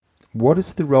What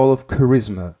is the role of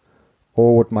charisma,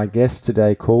 or what my guest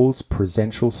today calls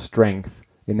presential strength,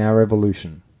 in our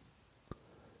evolution?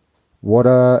 What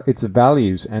are its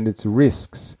values and its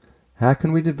risks? How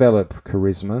can we develop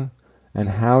charisma, and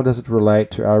how does it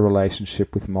relate to our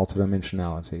relationship with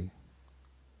multidimensionality?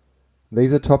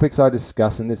 These are topics I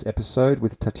discuss in this episode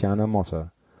with Tatiana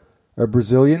Motta, a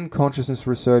Brazilian consciousness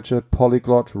researcher,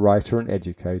 polyglot, writer and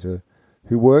educator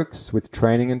who works with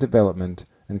training and development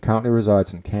and currently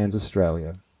resides in Cairns,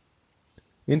 Australia.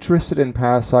 Interested in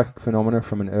parapsychic phenomena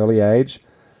from an early age,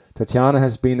 Tatiana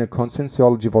has been a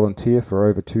conscienciology volunteer for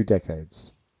over 2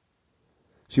 decades.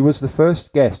 She was the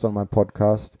first guest on my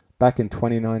podcast back in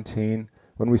 2019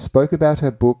 when we spoke about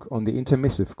her book on the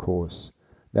intermissive course,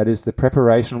 that is, the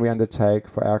preparation we undertake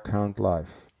for our current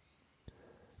life.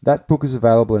 That book is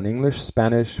available in English,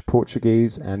 Spanish,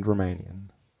 Portuguese, and Romanian.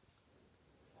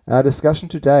 Our discussion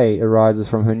today arises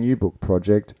from her new book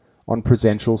project on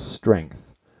presential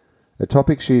strength, a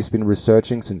topic she's been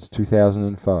researching since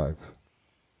 2005.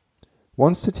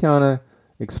 Once Tatiana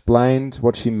explained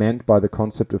what she meant by the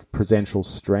concept of presential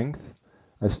strength,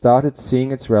 I started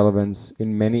seeing its relevance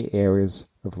in many areas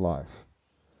of life.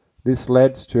 This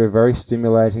led to a very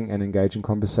stimulating and engaging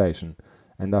conversation,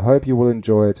 and I hope you will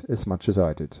enjoy it as much as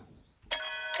I did.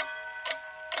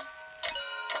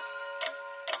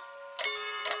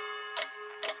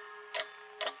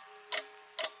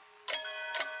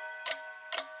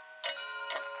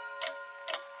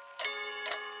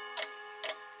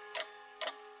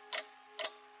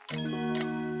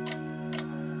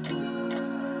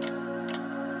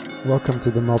 Welcome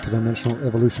to the Multidimensional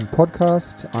Evolution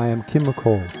Podcast. I am Kim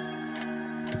McCall.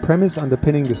 The premise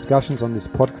underpinning discussions on this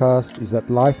podcast is that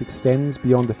life extends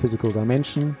beyond the physical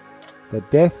dimension,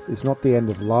 that death is not the end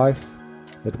of life,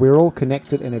 that we're all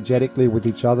connected energetically with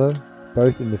each other,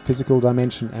 both in the physical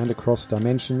dimension and across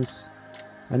dimensions,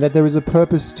 and that there is a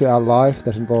purpose to our life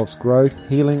that involves growth,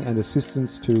 healing, and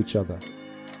assistance to each other.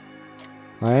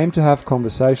 I aim to have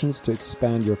conversations to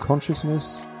expand your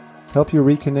consciousness, help you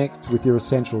reconnect with your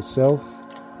essential self,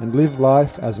 and live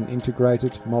life as an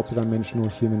integrated, multidimensional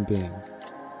human being.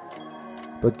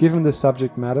 But given the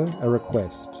subject matter, a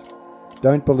request.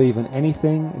 Don't believe in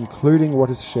anything, including what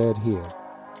is shared here.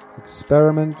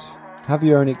 Experiment, have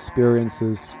your own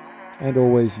experiences, and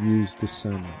always use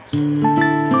discernment.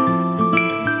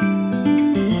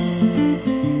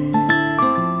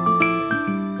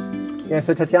 Yeah,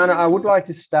 so Tatiana, I would like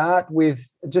to start with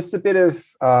just a bit of,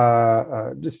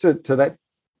 just to let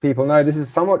people know, this is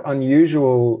somewhat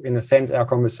unusual in a sense, our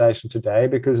conversation today,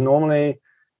 because normally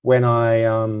when I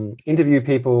interview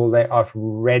people, I've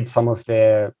read some of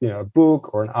their,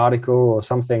 book or an article or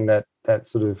something that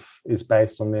sort of is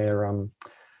based on their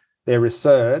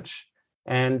research.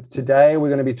 And today we're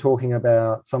going to be talking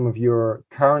about some of your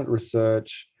current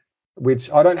research,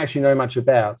 which I don't actually know much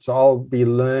about. So I'll be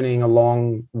learning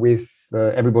along with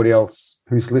everybody else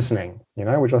who's listening,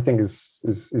 which I think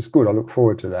is good. I look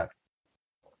forward to that.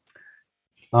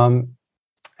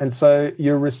 And so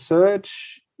your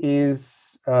research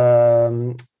is,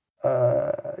 in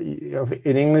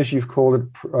English, you've called it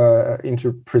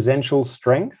into presential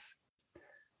strength.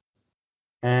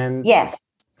 And yes.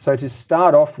 So to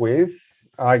start off with,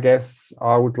 I guess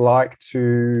I would like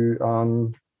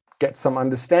to get some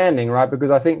understanding, right?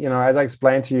 Because I think, as I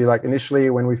explained to you, like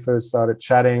initially when we first started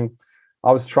chatting,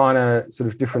 I was trying to sort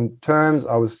of different terms.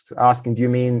 I was asking, do you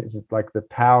mean, is it like the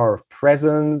power of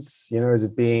presence? Is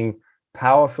it being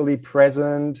powerfully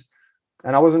present?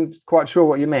 And I wasn't quite sure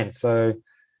what you meant. So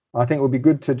I think it would be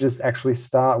good to just actually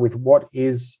start with what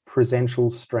is presential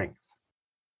strength?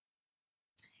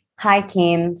 Hi,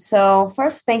 Kim. So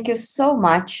first, thank you so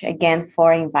much again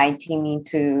for inviting me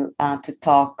to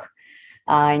talk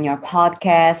in your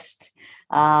podcast.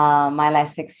 My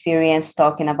last experience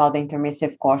talking about the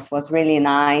intermissive course was really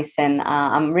nice, and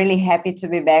I'm really happy to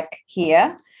be back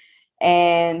here.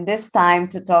 And this time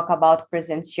to talk about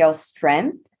presential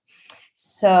strength.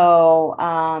 So,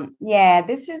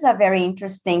 this is a very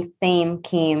interesting theme,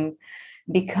 Kim,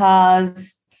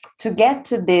 because to get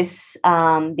to this,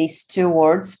 these two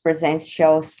words,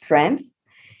 presential strength,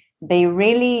 they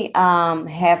really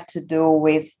have to do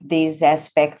with these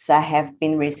aspects I have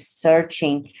been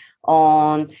researching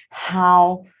on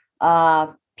how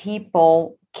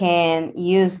people can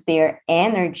use their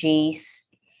energies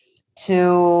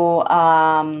to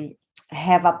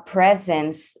have a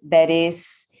presence that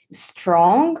is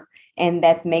strong and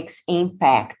that makes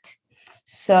impact.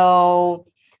 So,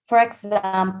 for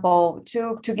example,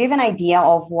 to give an idea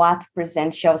of what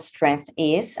presential strength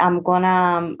is, I'm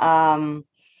gonna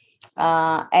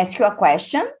ask you a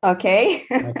question, okay?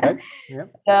 Okay. Yep.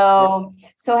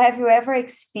 So have you ever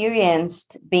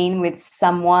experienced being with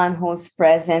someone whose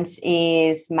presence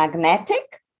is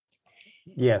magnetic?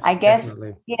 I Yes, guess,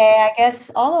 definitely. yeah, I guess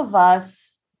all of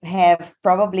us have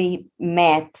probably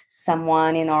met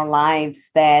someone in our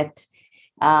lives that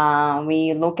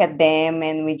we look at them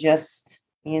and we just,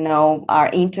 are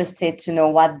interested to know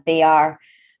what they are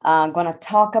going to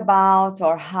talk about,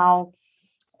 or how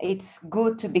it's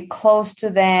good to be close to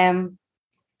them.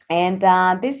 And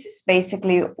this is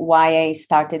basically why I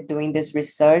started doing this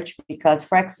research, because,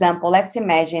 for example, let's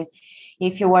imagine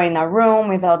if you were in a room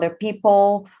with other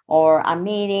people, or a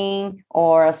meeting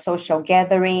or a social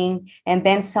gathering, and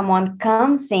then someone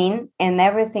comes in and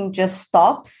everything just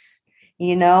stops,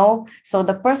 So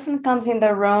the person comes in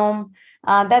the room,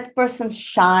 that person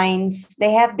shines,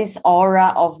 they have this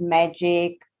aura of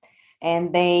magic,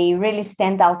 and they really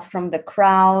stand out from the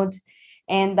crowd.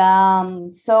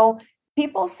 And so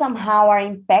people somehow are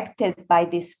impacted by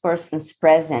this person's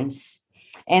presence.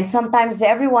 And sometimes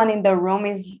everyone in the room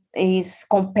is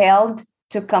compelled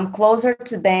to come closer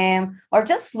to them, or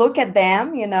just look at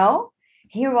them,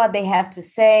 hear what they have to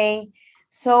say.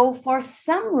 So for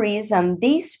some reason,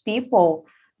 these people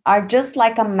are just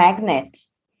like a magnet.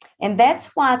 And that's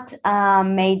what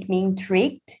made me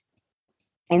intrigued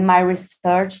in my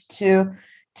research to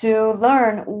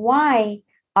learn, why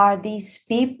are these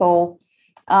people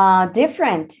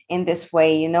different in this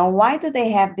way. Why do they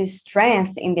have this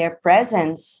strength in their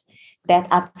presence that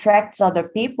attracts other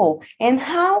people? And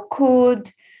how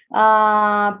could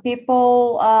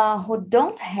people who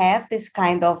don't have this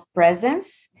kind of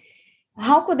presence,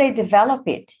 how could they develop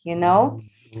it?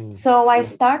 So I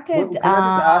started. Can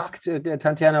I just ask,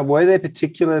 Tatiana, were there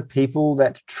particular people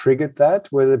that triggered that?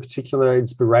 Were there particular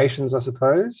inspirations, I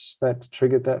suppose, that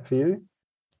triggered that for you?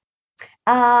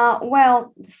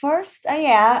 Well, first,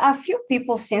 yeah, a few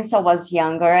people since I was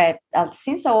younger.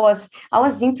 Since I was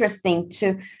interesting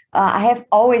to. I have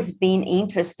always been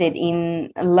interested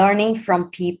in learning from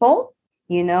people.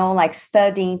 Like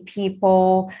studying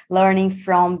people, learning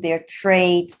from their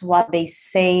traits, what they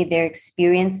say, their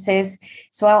experiences.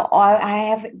 So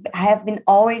I have been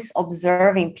always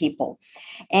observing people,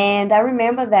 and I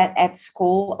remember that at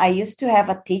school I used to have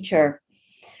a teacher.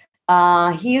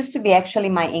 He used to be actually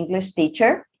my English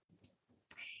teacher.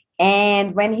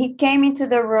 And when he came into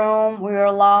the room, we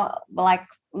were like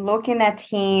looking at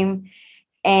him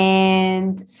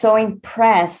and so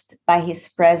impressed by his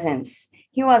presence.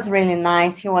 He was really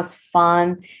nice, he was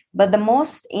fun. But the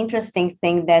most interesting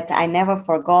thing that I never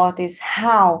forgot is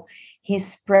how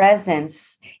his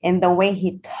presence and the way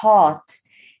he taught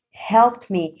helped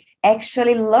me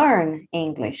actually learn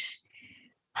English.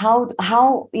 How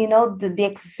the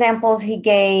examples he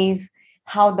gave,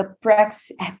 how the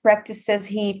practices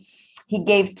he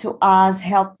gave to us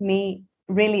helped me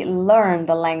really learn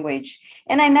the language.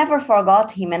 And I never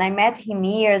forgot him, and I met him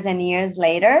years and years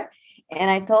later, and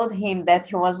I told him that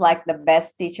he was like the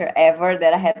best teacher ever,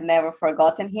 that I had never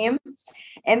forgotten him.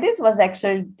 And this was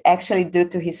actually due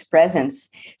to his presence.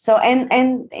 So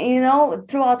and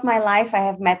throughout my life I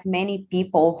have met many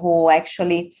people who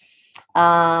actually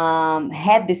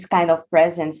had this kind of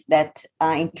presence that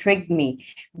intrigued me.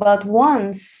 But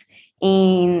once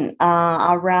in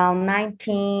around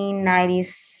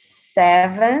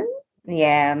 1997,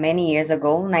 yeah, many years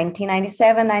ago,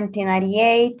 1997,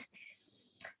 1998,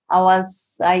 I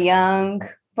was a young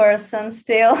person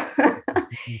still.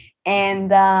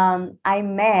 And I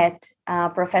met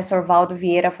Professor Valdo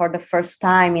Vieira for the first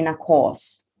time in a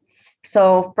course.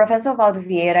 So Professor Valdo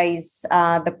Vieira is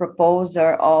the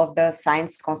proposer of the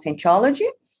science conscientiology.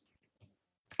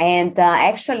 And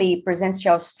actually,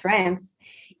 presential strength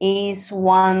is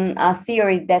one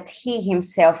theory that he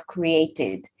himself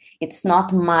created. It's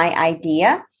not my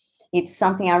idea. It's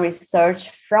something I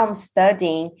researched from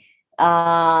studying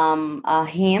him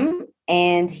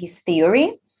and his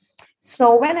theory.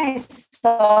 So when I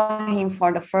saw him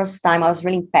for the first time, I was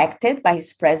really impacted by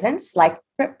his presence, like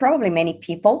probably many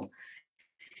people.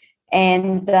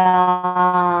 And there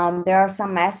are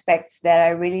some aspects that I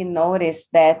really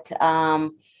noticed that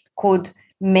could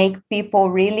make people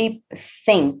really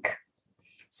think.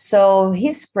 So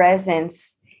his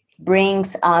presence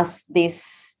brings us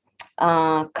this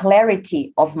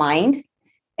clarity of mind.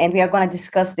 And we are going to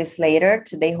discuss this later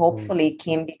today, hopefully,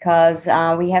 Kim, because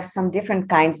we have some different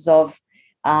kinds of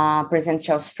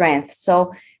presential strength.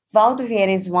 So Valdo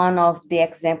Vieira is one of the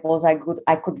examples I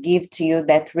could give to you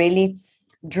that really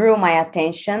drew my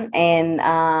attention and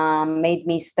made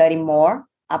me study more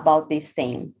about this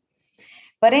thing.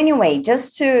 But anyway,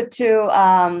 just to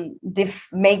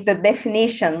make the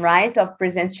definition, right, of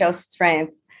presential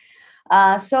strength.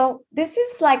 So this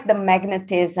is like the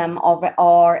magnetism of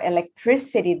or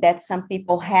electricity that some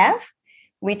people have,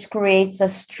 which creates a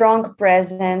strong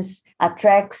presence,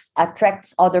 attracts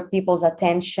other people's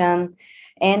attention.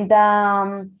 And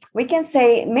we can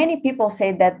say, many people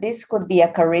say that this could be a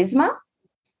charisma.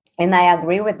 And I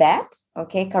agree with that.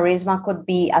 Okay, charisma could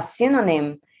be a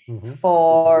synonym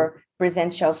for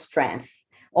presential strength.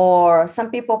 Or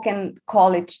some people can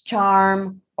call it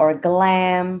charm or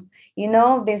glam. You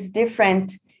know, this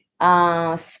different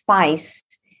spice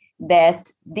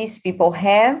that these people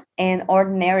have and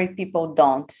ordinary people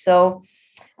don't. So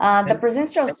the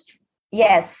presential,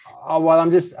 yes. Well, I'm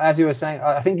just, as you were saying,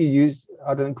 I think you used,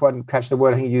 I didn't quite catch the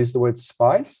word. I think you used the word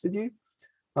spice. Did you?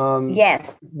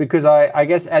 Yes. Because I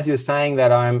guess as you're saying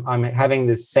that, I'm having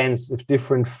this sense of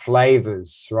different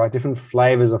flavors, right? Different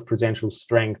flavors of presential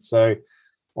strength. So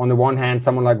on the one hand,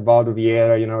 someone like Valdo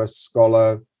Vieira, you know, a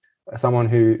scholar, someone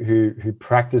who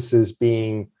practices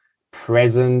being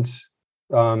present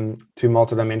to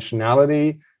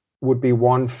multidimensionality would be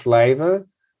one flavor,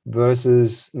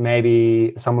 versus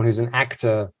maybe someone who's an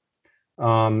actor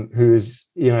who's,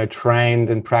 you know, trained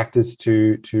and practiced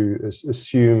to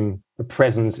assume a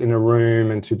presence in a room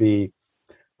and to be,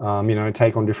 you know,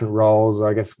 take on different roles.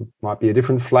 I guess might be a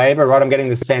different flavor, right? I'm getting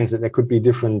the sense that there could be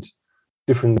different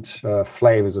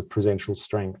flavors of presential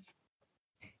strength.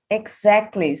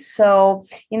 Exactly. So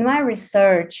in my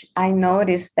research, I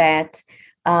noticed that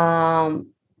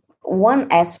one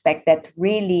aspect that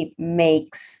really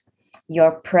makes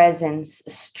your presence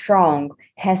strong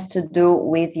has to do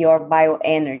with your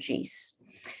bioenergies.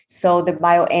 So the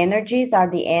bioenergies are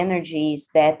the energies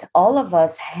that all of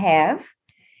us have.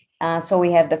 So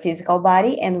we have the physical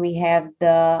body and we have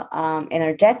the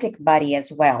energetic body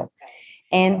as well.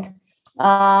 And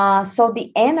so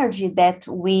the energy that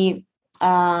we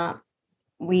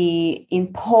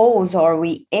impose or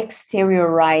we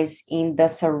exteriorize in the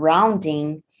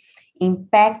surrounding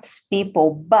impacts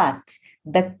people, but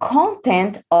the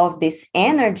content of this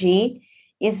energy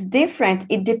is different.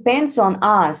 It depends on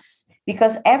us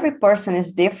because every person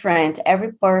is different.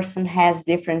 Every person has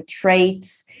different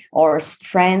traits or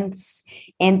strengths,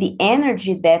 and the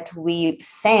energy that we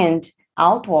send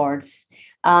outwards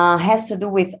has to do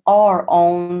with our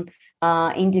own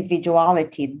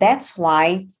individuality. That's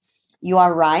why you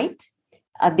are right.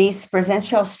 This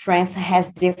presential strength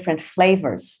has different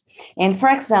flavors. And for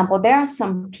example, there are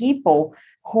some people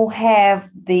who have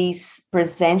this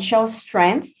presential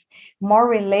strength more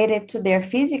related to their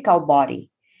physical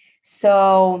body.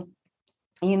 So,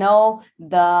 you know,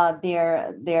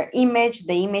 their image,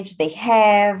 the image they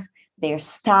have, their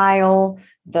style,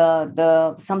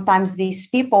 the sometimes these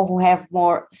people who have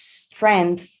more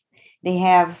strength, they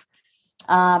have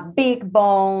big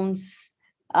bones,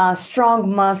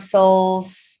 strong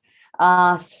muscles,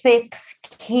 thick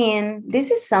skin.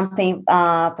 This is something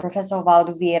Professor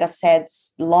Valdo Vieira said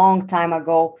long time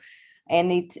ago,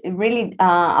 and it really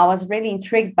I was really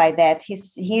intrigued by that.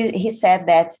 He said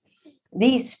that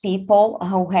these people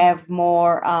who have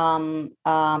more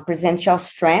presential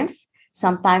strength,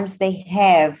 sometimes they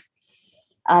have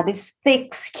this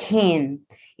thick skin.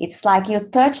 It's like you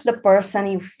touch the person,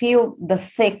 you feel the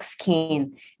thick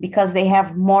skin because they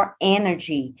have more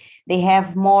energy. They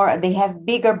have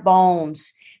bigger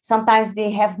bones. Sometimes they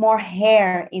have more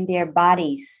hair in their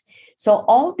bodies. So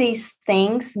all these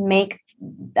things make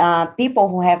people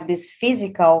who have this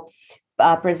physical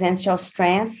presential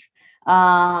strength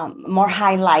more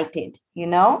highlighted, you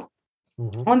know?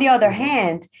 Mm-hmm. On the other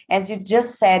hand, as you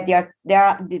just said,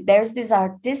 there's this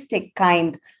artistic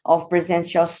kind of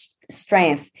presential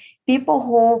strength. People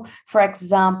who, for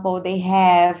example, they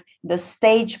have the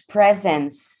stage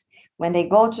presence. When they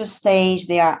go to stage,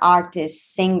 they are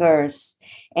artists, singers,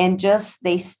 and just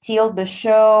they steal the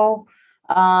show.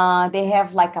 They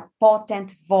have like a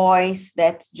potent voice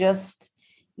that just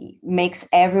makes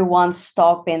everyone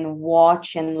stop and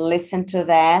watch and listen to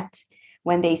that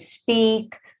when they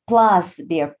speak, plus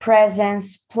their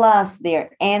presence, plus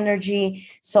their energy.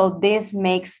 So this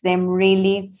makes them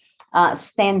really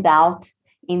stand out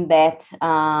in that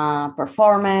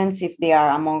performance if they are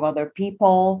among other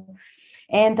people.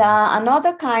 And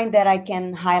another kind that I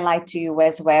can highlight to you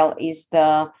as well is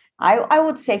I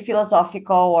would say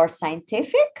philosophical or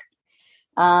scientific.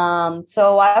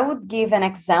 So I would give an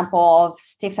example of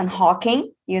Stephen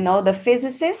Hawking, you know, the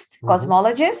physicist,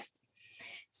 cosmologist.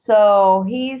 So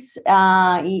he's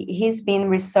been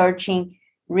researching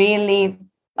really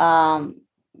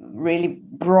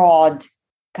broad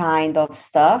kind of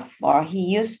stuff, or he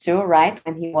used to, right,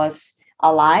 when he was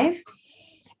alive.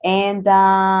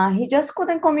 and he just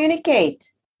couldn't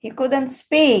communicate. He couldn't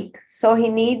speak, so he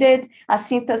needed a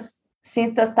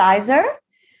synthesizer.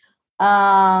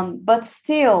 But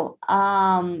still,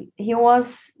 he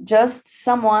was just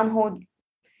someone who,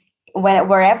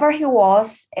 wherever he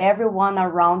was, everyone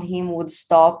around him would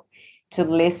stop to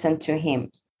listen to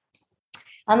him.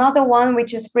 Another one,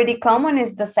 which is pretty common,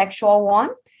 is the sexual one.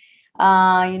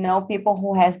 People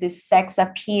who has this sex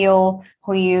appeal,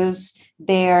 who use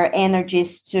their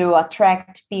energies to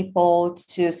attract people,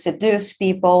 to seduce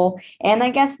people. And I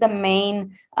guess the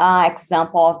main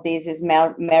example of this is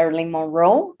Marilyn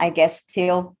Monroe, I guess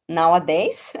still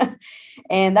nowadays.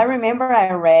 And I remember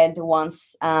I read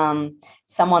once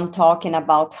someone talking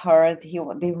about her. He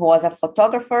was a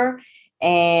photographer,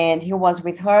 and he was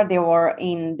with her. They were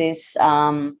in this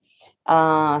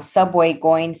subway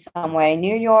going somewhere in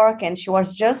New York, and she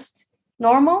was just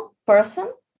normal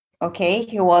person. Okay,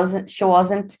 she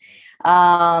wasn't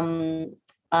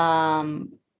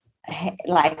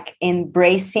like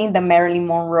embracing the Marilyn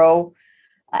Monroe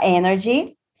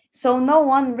energy. So no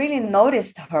one really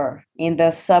noticed her in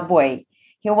the subway.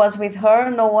 He was with her,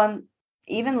 no one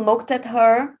even looked at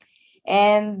her.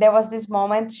 And there was this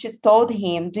moment she told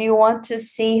him, "Do you want to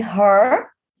see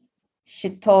her?" She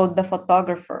told the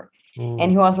photographer.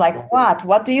 And he was like,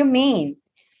 What do you mean?"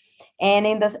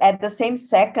 And at the same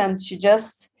second, she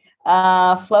just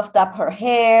fluffed up her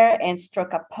hair and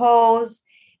struck a pose.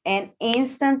 And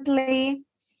instantly,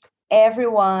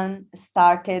 everyone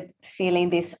started feeling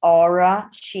this aura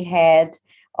she had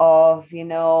of,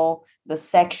 the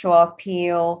sexual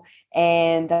appeal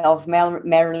and of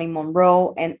Marilyn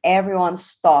Monroe. And everyone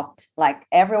stopped, like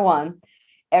everyone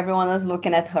was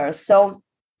looking at her. So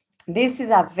this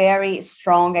is a very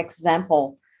strong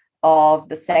example of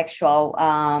the sexual,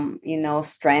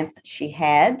 strength she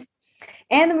had.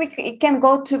 And it can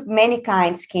go to many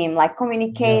kinds, Kim, like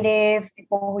communicative,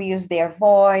 people who use their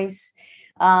voice.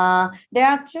 There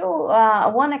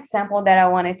are one example that I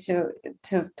wanted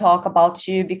to talk about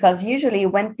too, because usually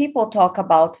when people talk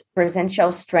about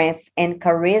presential strength and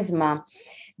charisma,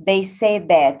 they say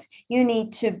that you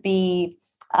need to be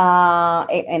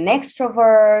an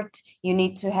extrovert, you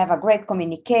need to have a great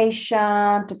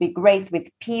communication, to be great with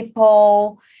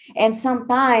people. And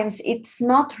sometimes it's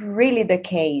not really the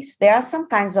case. There are some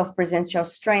kinds of presential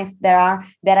strength that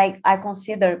I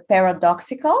consider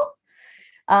paradoxical.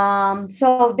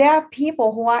 So there are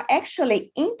people who are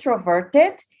actually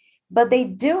introverted, but they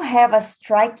do have a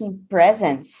striking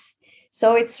presence.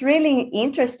 So it's really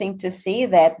interesting to see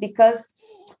that, because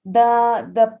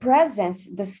the presence,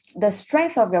 the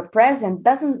strength of your presence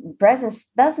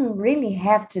doesn't really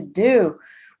have to do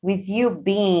with you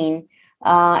being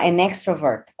an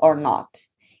extrovert or not.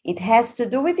 It has to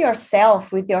do with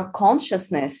yourself, with your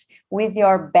consciousness, with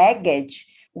your baggage,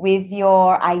 with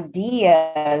your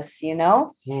ideas,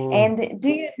 And do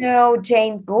you know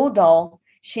Jane Goodall?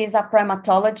 She's a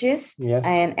primatologist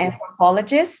and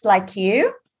anthropologist like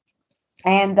you.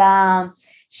 And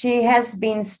she has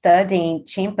been studying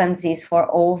chimpanzees for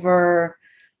over,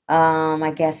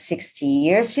 I guess, 60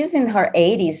 years. She's in her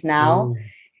 80s now.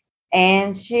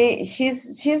 And she's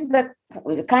the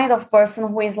kind of person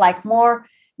who is like more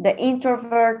the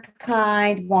introvert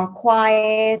kind, more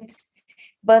quiet.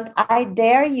 But I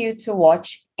dare you to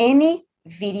watch any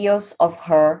videos of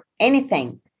her,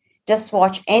 anything. Just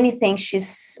watch anything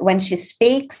when she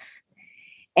speaks,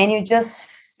 and you just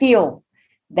feel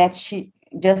that she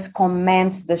just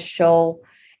commands the show,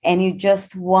 and you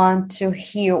just want to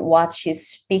hear what she's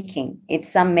speaking.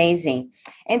 It's amazing.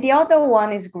 And the other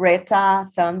one is Greta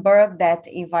Thunberg, that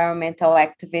environmental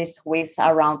activist who is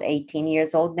around 18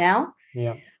 years old now.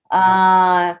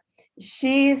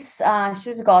 She's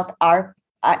got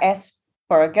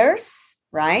Asperger's,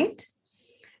 right?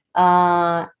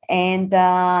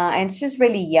 And she's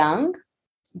really young,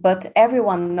 but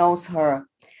everyone knows her.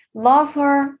 Love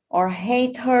her or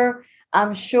hate her,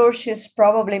 I'm sure she's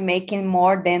probably making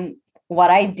more than what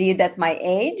I did at my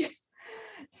age.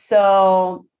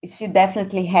 So she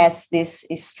definitely has this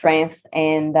strength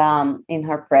and in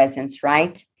her presence,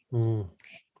 right?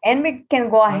 And we can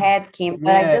go ahead, Kim,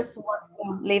 but I just want to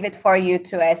leave it for you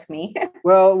to ask me.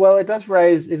 Well, it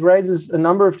raises a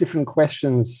number of different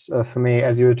questions for me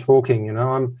as you were talking.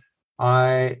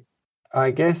 I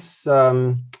guess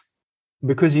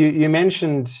because you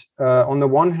mentioned on the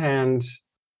one hand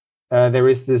there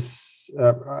is this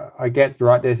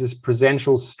there's this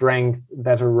presential strength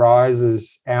that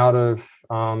arises out of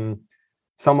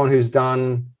someone who's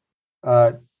done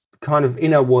kind of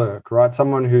inner work, right?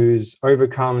 Someone who's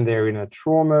overcome their inner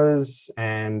traumas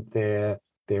and their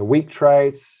weak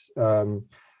traits, and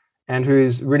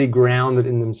who's really grounded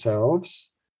in themselves.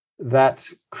 that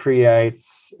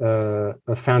creates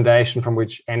a foundation from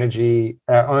which energy,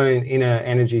 our own inner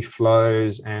energy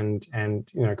flows, and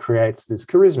creates this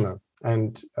charisma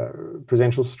and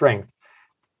presential strength,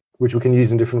 which we can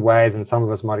use in different ways, and some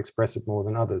of us might express it more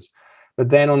than others. But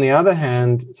then on the other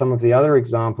hand, some of the other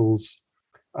examples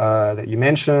that you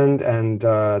mentioned and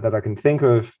that I can think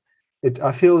of,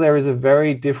 I feel there is a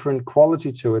very different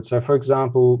quality to it. So, for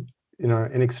example,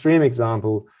 an extreme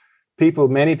example,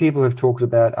 many people have talked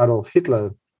about Adolf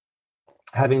Hitler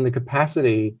having the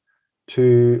capacity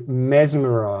to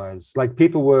mesmerize. Like,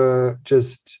 people were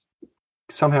just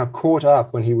somehow caught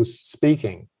up when he was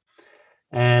speaking,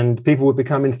 and people would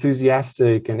become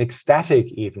enthusiastic and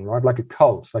ecstatic, even, right? Like a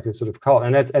cult, like a sort of cult.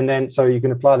 And then so you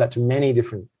can apply that to many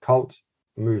different cult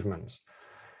movements,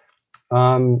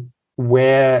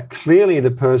 where clearly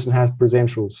the person has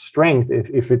presential strength.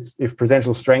 If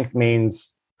presential strength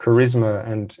means charisma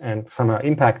and somehow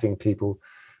impacting people,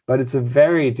 but it's a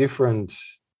very different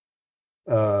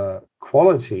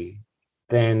quality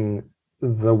than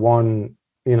the one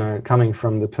coming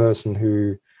from the person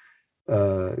who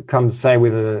comes, say,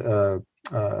 with a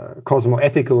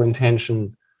cosmoethical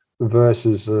intention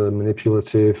versus a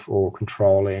manipulative or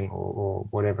controlling or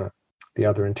whatever the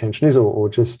other intention is, or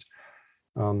just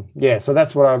so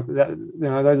that's what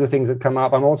those are things that come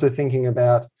up. I'm also thinking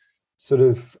about sort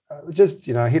of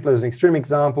Hitler is an extreme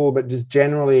example, but just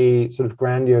generally sort of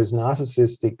grandiose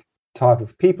narcissistic type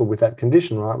of people with that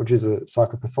condition, right, which is a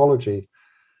psychopathology,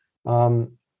 are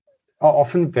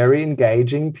often very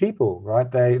engaging people,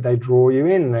 right? They draw you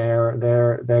in.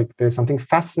 There's something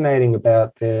fascinating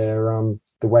about the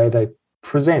way they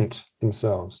present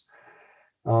themselves.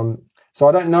 So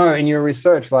I don't know, in your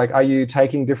research, like, are you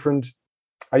kind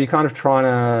of trying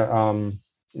to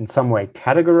in some way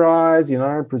categorize,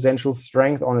 presential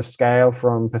strength on a scale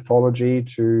from pathology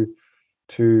to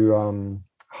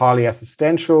highly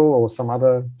assistential, or some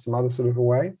other sort of a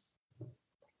way?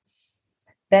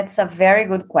 That's a very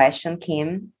good question,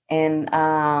 Kim. And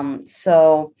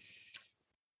so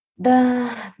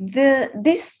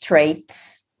these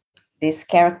traits, these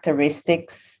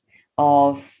characteristics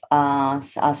of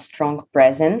a strong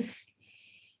presence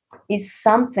is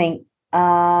something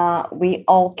we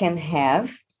all can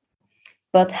have,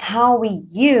 but how we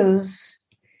use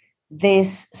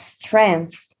this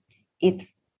strength, it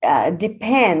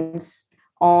depends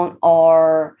on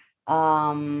our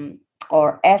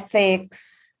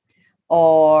ethics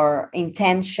or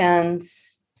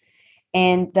intentions,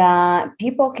 and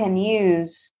people can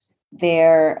use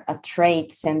their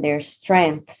traits and their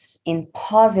strengths in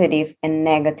positive and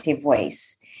negative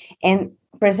ways. And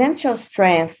presential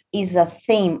strength is a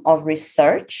theme of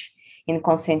research in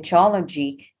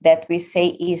conscientiology that we say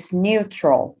is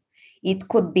neutral. It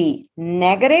could be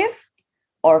negative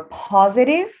or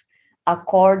positive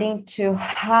according to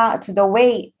the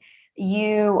way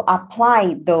you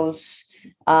apply those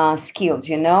skills,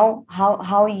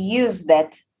 how you use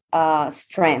that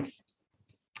strength.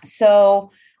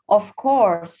 So, of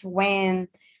course, when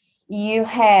you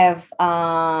have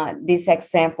this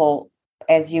example,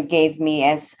 as you gave me,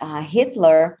 as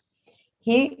Hitler,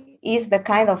 he is the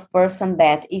kind of person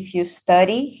that if you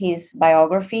study his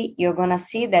biography, you're going to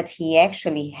see that he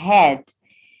actually had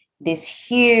this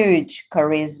huge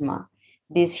charisma,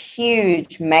 this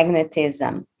huge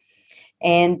magnetism.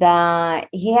 And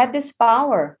he had this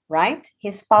power, right?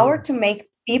 His power to make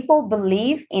people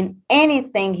believe in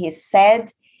anything he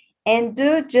said and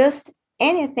do just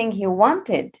anything he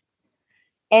wanted.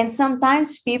 And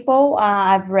sometimes people,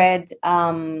 I've read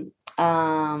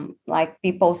like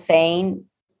people saying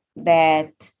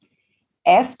that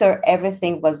after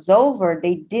everything was over,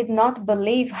 they did not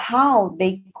believe how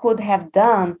they could have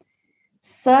done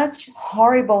such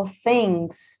horrible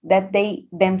things that they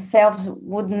themselves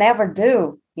would never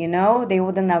do, they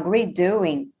wouldn't agree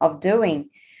doing.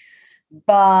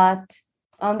 But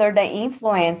under the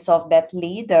influence of that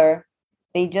leader,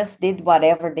 they just did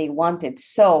whatever they wanted.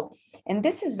 So, and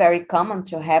this is very common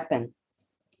to happen.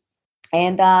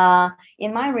 And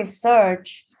in my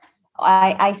research,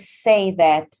 I say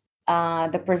that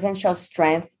the presential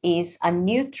strength is a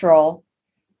neutral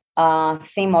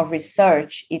theme of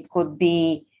research. It could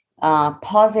be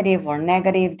positive or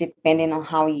negative, depending on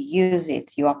how you use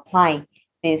it. You apply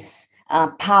this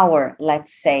power,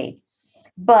 let's say.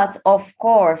 But of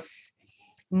course,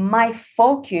 my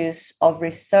focus of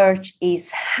research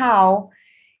is how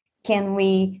can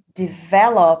we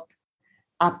develop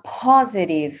a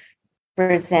positive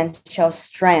presential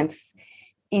strength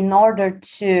in order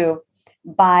to,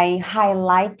 by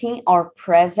highlighting our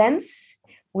presence,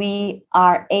 we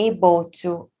are able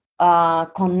to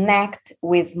connect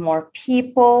with more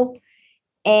people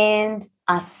and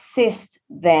assist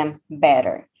them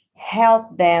better,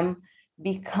 help them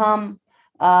become,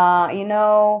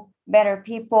 better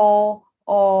people,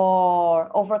 or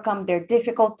overcome their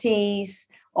difficulties,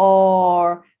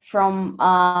 or from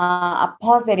a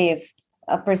positive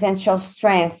presential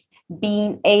strength,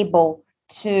 being able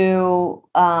to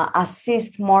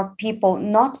assist more people,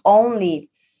 not only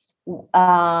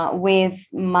with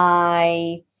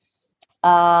my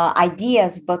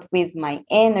ideas, but with my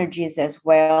energies as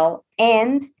well,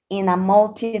 and in a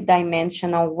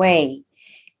multidimensional way,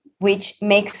 which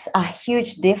makes a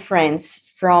huge difference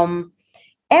from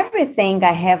everything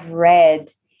I have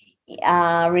read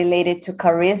related to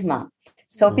charisma.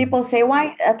 So people say,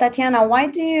 "Why, Tatiana? Why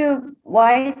do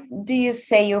you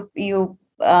say you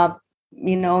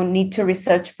need to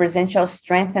research presential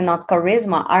strength and not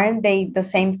charisma? Aren't they the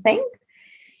same thing?"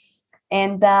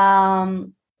 And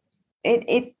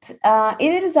it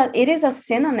is a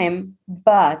synonym,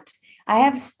 but I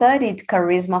have studied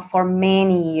charisma for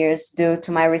many years due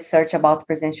to my research about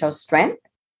presential strength,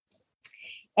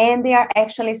 and they are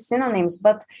actually synonyms.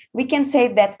 But we can say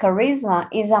that charisma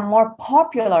is a more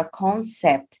popular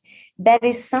concept that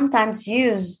is sometimes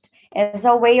used as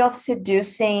a way of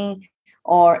seducing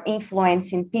or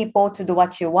influencing people to do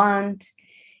what you want.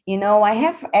 I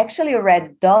have actually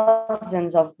read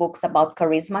dozens of books about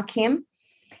charisma, Kim,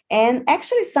 and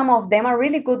actually some of them are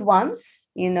really good ones.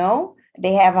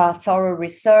 They have a thorough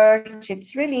research.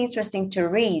 It's really interesting to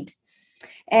read.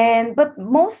 But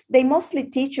they mostly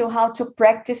teach you how to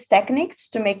practice techniques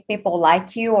to make people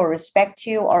like you or respect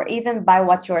you or even buy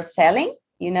what you're selling.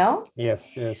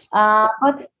 Yes.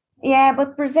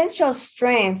 But presential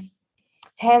strength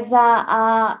has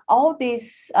all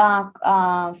this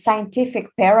scientific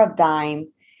paradigm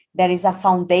that is a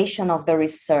foundation of the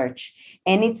research.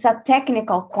 And it's a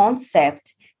technical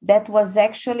concept that was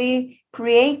actually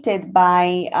created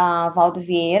by Valdo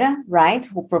Vieira, right,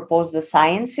 who proposed the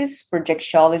sciences,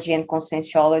 projectiology and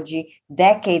conscientiology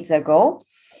decades ago.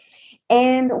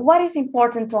 And what is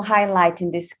important to highlight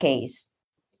in this case?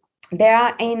 There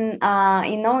are in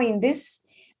this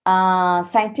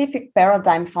scientific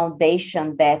paradigm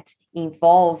foundation that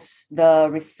involves the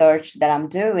research that I'm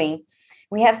doing,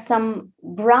 we have some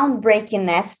groundbreaking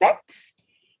aspects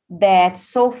that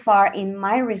so far in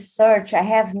my research, I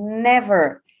have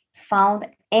never found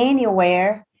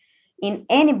anywhere in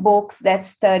any books that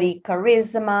study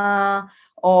charisma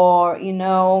or,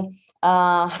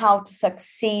 how to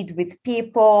succeed with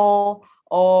people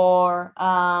or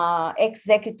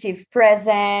executive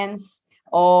presence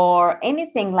or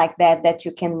anything like that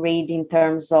you can read in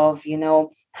terms of,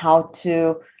 how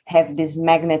to have this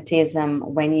magnetism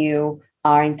when you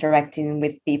are interacting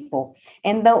with people.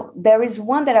 And there is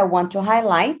one that I want to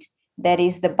highlight, that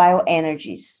is the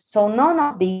bioenergies. So none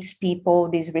of these people,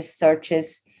 these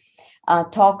researchers,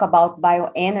 talk about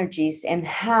bioenergies and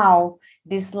how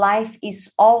this life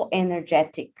is all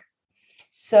energetic.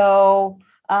 So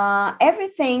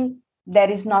everything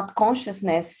that is not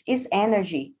consciousness is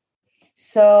energy.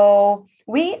 So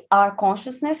we are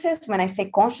consciousnesses. When I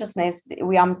say consciousness,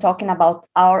 I'm talking about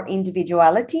our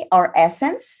individuality, our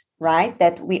essence, right?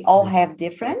 That we all have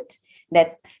different,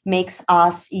 that makes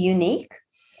us unique.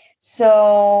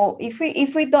 So if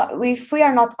we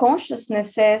are not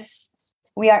consciousnesses,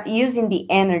 we are using the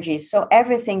energy. So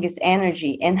everything is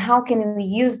energy. And how can we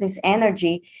use this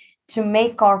energy to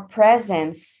make our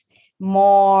presence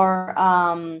more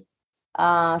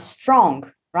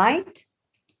strong, right?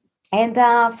 And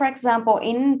for example,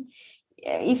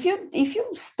 if you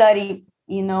study,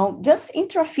 just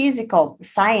introphysical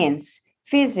science,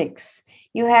 physics,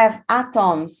 you have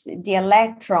atoms, the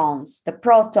electrons, the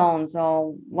protons,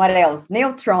 or what else,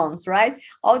 neutrons, right?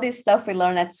 All this stuff we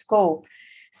learn at school.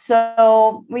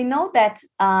 So we know that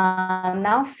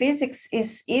now physics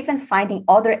is even finding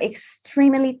other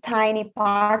extremely tiny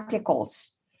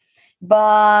particles.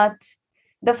 But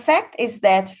the fact is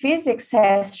that physics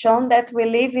has shown that we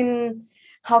live in,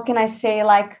 how can I say,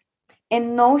 like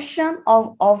an ocean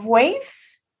of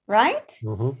waves, right?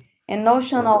 Mm-hmm. An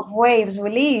ocean of waves. We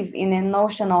live in an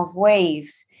ocean of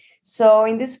waves. So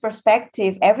in this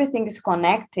perspective, everything is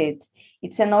connected.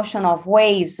 It's an ocean of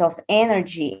waves, of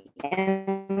energy,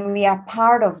 and we are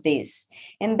part of this.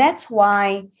 And that's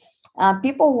why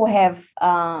people who have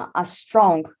a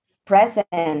strong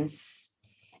presence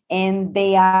and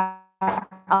they are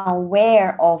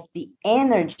aware of the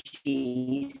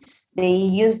energies, they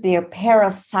use their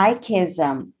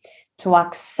parapsychism to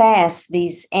access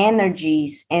these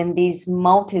energies and these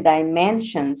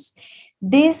multi-dimensions.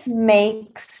 This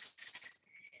makes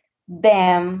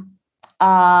them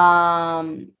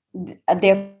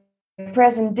their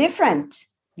present different,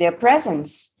 their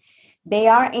presence. They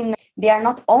are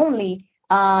not only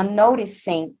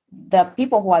noticing the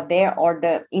people who are there or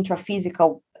the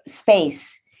intraphysical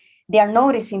space. They are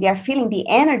noticing, they are feeling the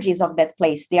energies of that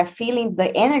place. They are feeling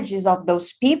the energies of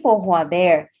those people who are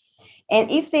there.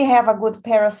 And if they have a good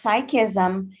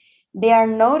parapsychism, they are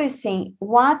noticing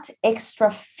what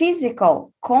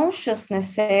extra-physical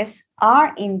consciousnesses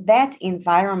are in that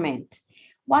environment.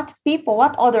 What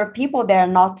other people that are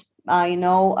not,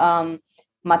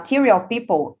 material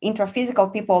people, intraphysical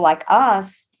people like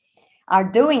us are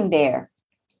doing there.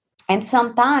 And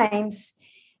sometimes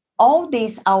all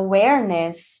this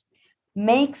awareness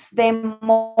gives them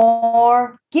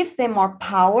more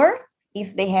power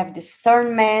if they have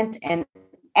discernment and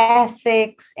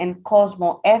ethics and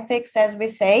cosmoethics, as we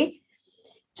say,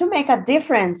 to make a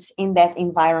difference in that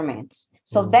environment.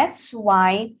 So that's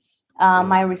why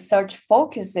my research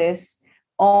focuses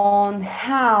on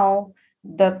how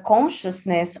the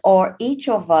consciousness or each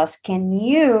of us can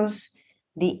use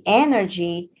the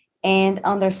energy and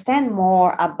understand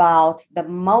more about the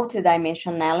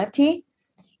multidimensionality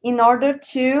in order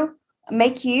to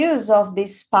make use of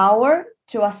this power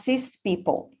to assist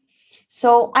people.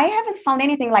 So I haven't found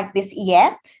anything like this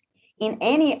yet in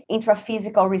any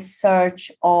intraphysical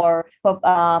research or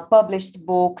published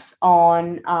books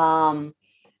on,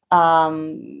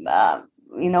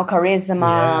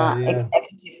 charisma,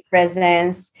 executive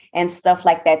presence, and stuff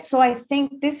like that. So I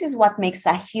think this is what makes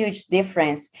a huge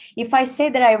difference. If I say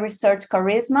that I research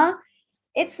charisma,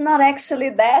 it's not actually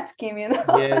that, Kim,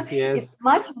 Yes. It's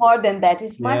much more than that.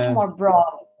 It's much more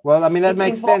broad. Well, I mean, that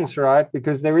makes sense, right?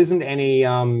 Because there isn't any,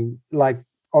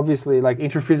 obviously, like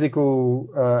intraphysical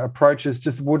approaches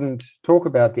just wouldn't talk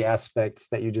about the aspects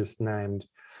that you just named.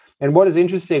 And what I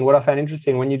found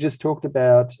interesting, when you just talked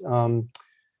about,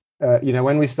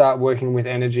 when we start working with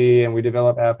energy and we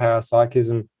develop our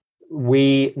parapsychism,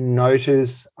 we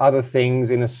notice other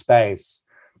things in a space.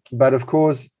 But of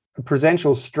course,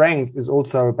 presential strength is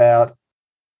also about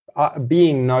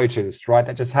being noticed, right?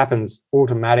 That just happens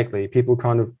automatically. People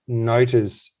kind of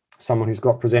notice someone who's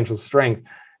got presential strength.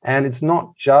 And it's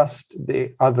not just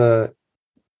the other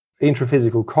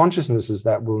intraphysical consciousnesses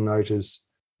that will notice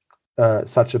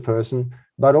such a person,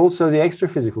 but also the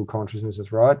extraphysical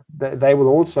consciousnesses, right? They will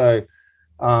also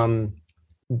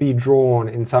be drawn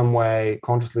in some way,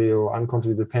 consciously or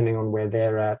unconsciously, depending on where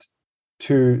they're at,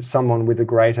 to someone with a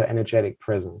greater energetic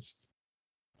presence.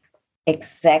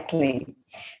 Exactly.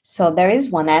 So there is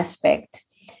one aspect,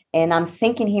 and I'm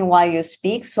thinking here while you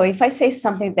speak. So if I say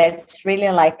something that's really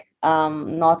like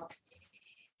not,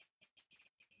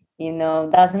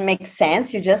 doesn't make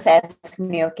sense, you just ask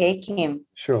me, okay, Kim?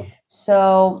 Sure.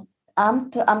 So I'm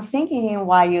thinking here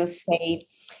while you say,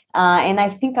 and I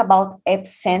think about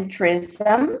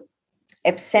epicentrism.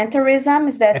 Epicentrism,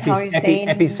 is that how you say it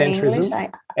in English? I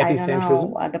don't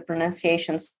know the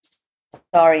pronunciation.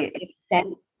 Sorry.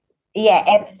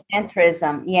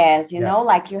 Epicentrism. Yes,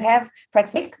 like you have, for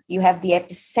example, you have the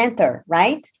epicenter,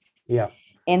 right? Yeah.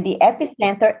 And the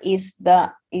epicenter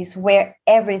is where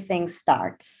everything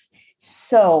starts.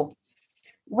 So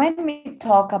when we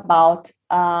talk about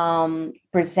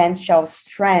presential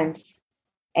strength,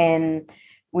 and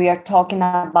we are talking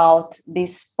about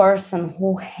this person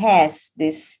who has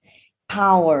this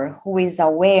power, who is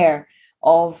aware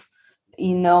of,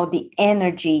 the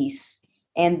energies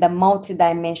and the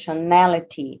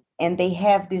multidimensionality, and they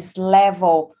have this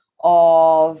level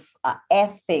of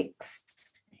ethics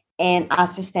and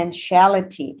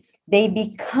assistentiality, they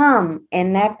become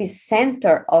an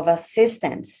epicenter of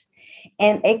assistance.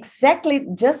 And exactly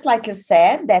just like you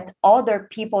said, that other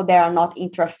people that are not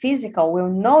intraphysical will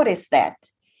notice that.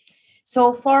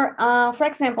 So for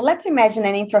example, let's imagine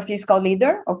an intraphysical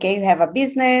leader. Okay, you have a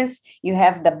business, you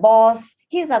have the boss.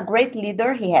 He's a great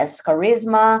leader. He has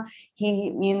charisma.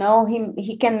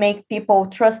 He can make people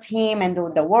trust him and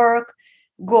do the work.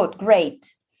 Good,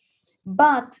 great.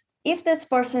 But if this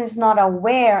person is not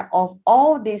aware of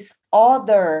all these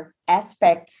other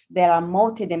aspects that are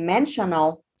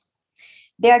multidimensional,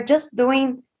 they are just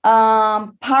doing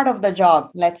part of the job,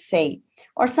 let's say.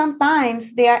 Or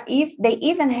sometimes they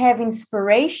even have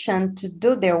inspiration to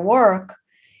do their work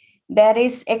that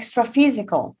is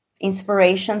extraphysical,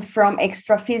 inspiration from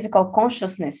extraphysical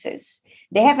consciousnesses.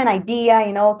 They have an idea,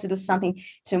 to do something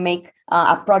to make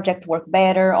a project work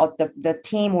better or the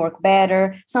team work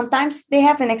better. Sometimes they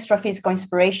have an extraphysical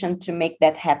inspiration to make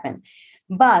that happen.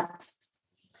 But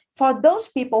for those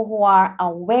people who are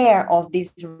aware of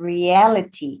this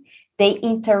reality, they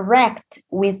interact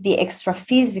with the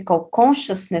extraphysical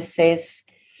consciousnesses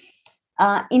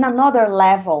in another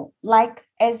level, like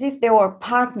as if they were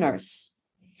partners.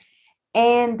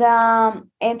 And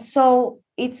so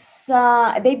it's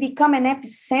they become an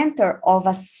epicenter of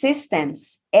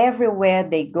assistance everywhere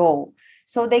they go.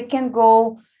 So they can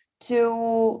go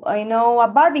to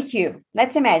a barbecue.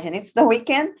 Let's imagine it's the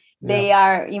weekend. They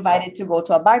are invited to go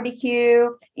to a barbecue.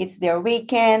 It's their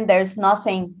weekend. There's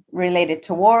nothing related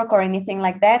to work or anything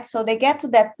like that. So they get to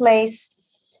that place.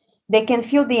 They can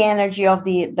feel the energy of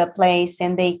the place,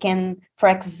 and they can, for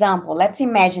example, let's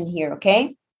imagine here,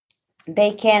 okay?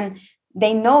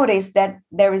 They notice that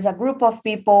there is a group of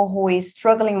people who is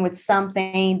struggling with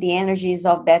something. The energies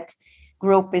of that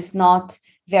group is not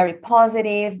very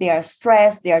positive. They are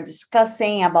stressed. They are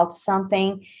discussing about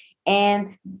something.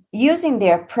 And using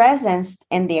their presence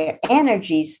and their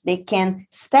energies, they can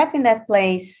step in that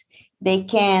place. They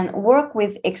can work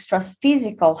with extra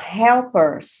physical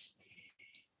helpers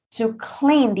to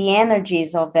clean the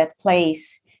energies of that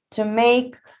place, to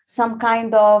make some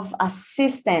kind of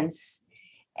assistance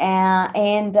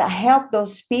and help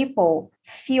those people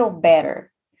feel better.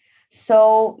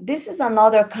 So this is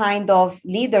another kind of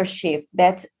leadership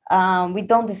that we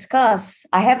don't discuss.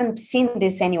 I haven't seen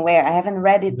this anywhere. I haven't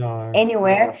read it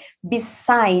anywhere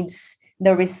besides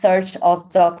the research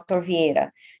of Dr.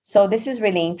 Vieira. So this is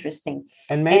really interesting.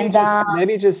 And maybe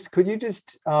could you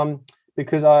just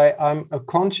because I'm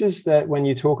conscious that when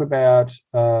you talk about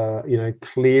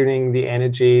clearing the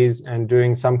energies and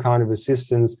doing some kind of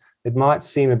assistance, it might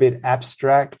seem a bit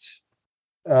abstract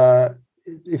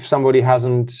if somebody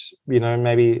hasn't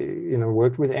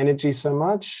worked with energy so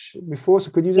much before. So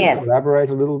could you just elaborate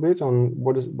a little bit on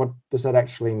what does that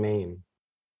actually mean?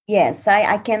 Yes,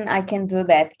 I can do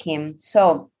that, Kim.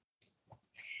 So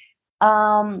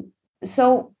our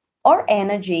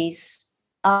energies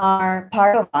are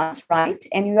part of us, right?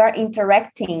 And we are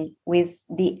interacting with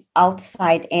the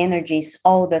outside energies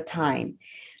all the time.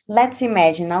 Let's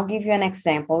imagine, I'll give you an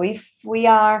example. If we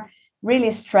are really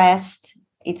stressed,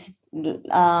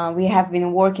 we have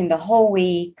been working the whole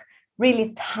week,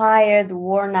 really tired,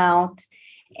 worn out.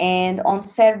 And on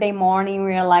Saturday morning,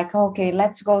 we're like, okay,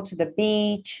 let's go to the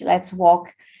beach. Let's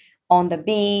walk on the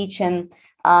beach and,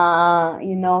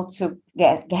 to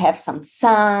have some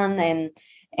sun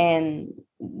and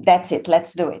that's it.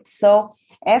 Let's do it. So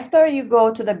after you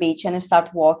go to the beach and you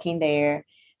start walking there,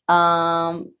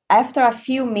 after a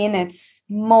few minutes,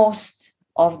 most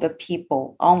of the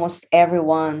people, almost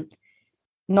everyone,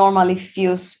 normally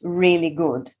feels really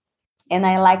good. And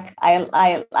I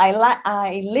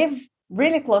live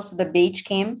really close to the beach,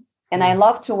 Kim, and I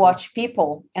love to watch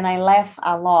people, and I laugh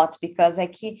a lot because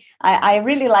I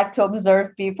really like to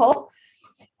observe people,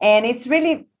 and it's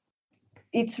really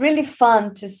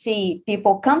fun to see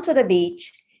people come to the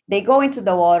beach. They go into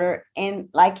the water, and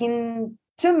like in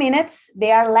 2 minutes,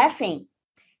 they are laughing.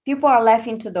 People are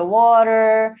laughing to the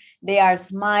water. They are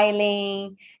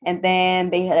smiling, and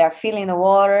then they are feeling the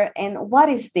water. And what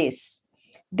is this?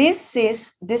 This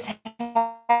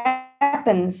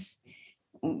happens.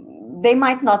 They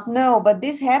might not know, but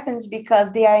this happens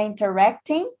because they are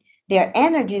interacting. Their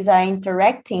energies are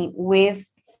interacting with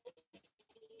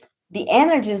the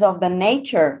energies of the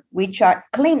nature, which are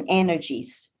clean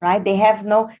energies, right? They have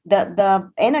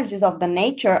the energies of the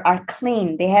nature are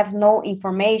clean. They have no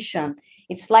information.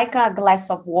 It's like a glass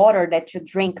of water that you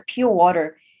drink, pure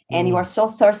water, and you are so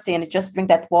thirsty and you just drink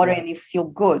that water and you feel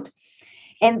good.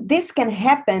 And this can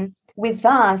happen with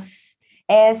us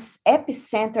as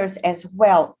epicenters as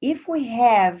well. If we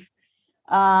have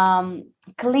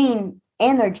clean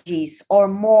energies or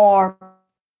more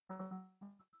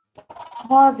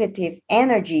positive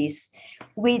energies,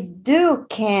 we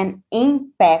can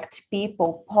impact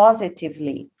people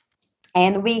positively.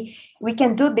 And we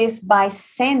can do this by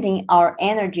sending our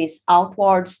energies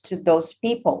outwards to those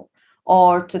people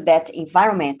or to that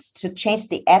environment to change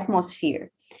the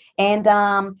atmosphere. And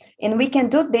we can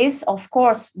do this, of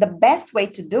course, the best way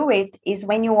to do it is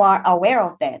when you are aware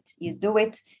of that. You do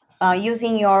it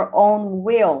using your own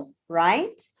will,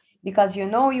 right? Because you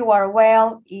know you are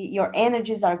well, your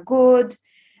energies are good,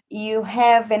 you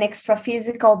have an extra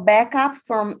physical backup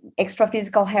from extra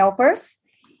physical helpers.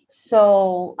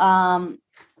 So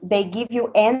they give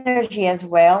you energy as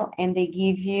well, and they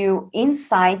give you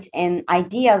insight and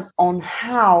ideas on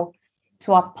how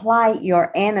to apply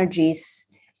your energies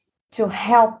to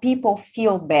help people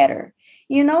feel better.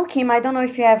 Kim, I don't know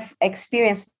if you have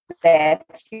experienced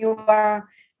that. You are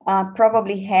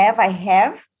probably have. I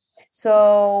have.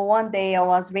 So one day I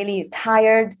was really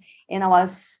tired and I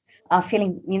was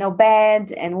feeling,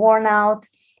 bad and worn out.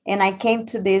 And I came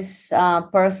to this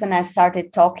person. I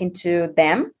started talking to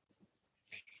them.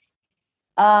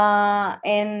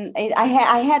 And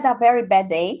I had a very bad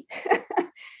day.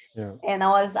 Yeah. And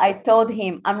I told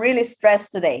him, I'm really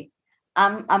stressed today.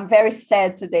 I'm very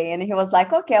sad today. And he was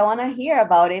like, okay, I want to hear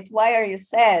about it. Why are you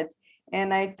sad?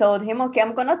 And I told him, okay,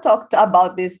 I'm going to talk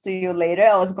about this to you later.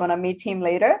 I was going to meet him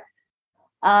later.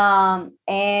 And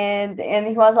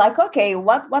he was like, okay,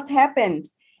 what happened?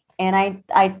 And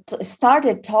I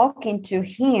started talking to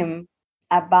him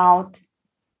about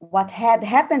what had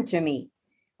happened to me,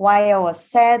 why I was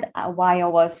sad, why I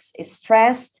was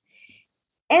stressed.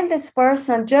 And this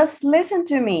person just listened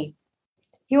to me.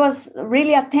 He was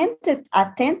really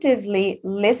attentively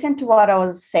listened to what I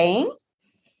was saying.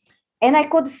 And I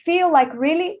could feel like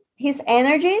really his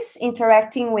energies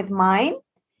interacting with mine.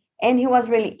 And he was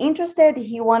really interested.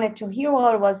 He wanted to hear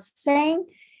what I was saying.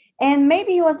 And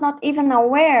maybe he was not even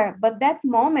aware, but that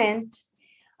moment,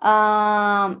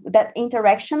 that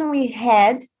interaction we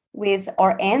had with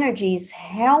our energies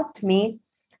helped me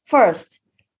first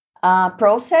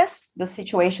process the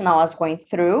situation I was going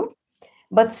through.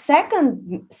 But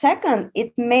second,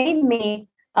 it made me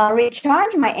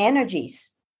recharge my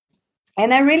energies.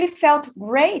 And I really felt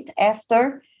great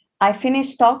after I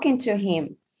finished talking to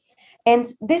him. And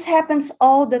this happens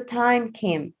all the time,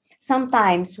 Kim.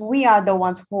 Sometimes we are the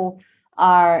ones who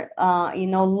are,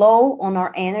 low on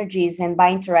our energies, and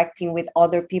by interacting with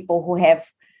other people who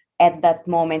have at that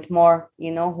moment more,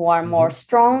 who are more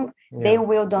strong, they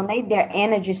will donate their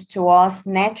energies to us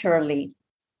naturally.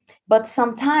 But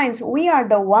sometimes we are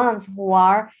the ones who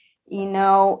are,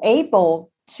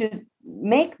 able to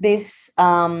make this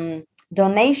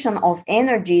donation of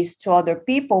energies to other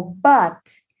people.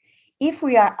 But if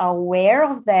we are aware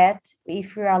of that,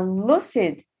 if we are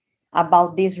lucid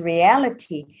about this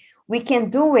reality, we can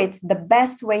do it the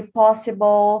best way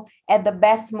possible, at the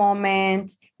best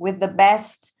moment, with the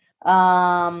best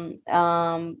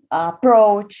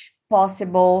approach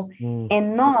possible,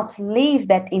 and not leave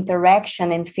that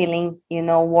interaction and feeling,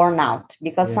 worn out.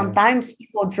 Because sometimes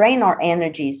people drain our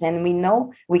energies, and we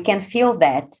know we can feel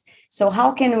that. So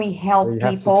how can we help people? So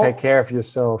you have to take care of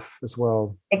yourself as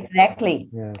well. Exactly.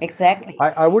 Yeah. Exactly.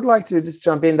 I would like to just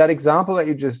jump in. That example that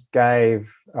you just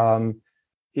gave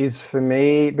is for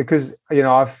me, because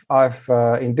I've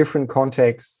in different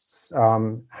contexts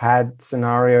had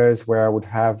scenarios where I would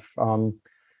have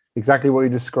exactly what you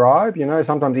describe.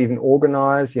 Sometimes even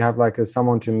organized. You have like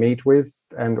someone to meet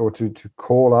with or to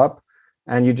call up.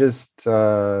 And you just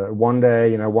one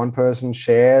day, one person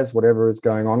shares whatever is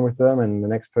going on with them, and the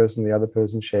next person, the other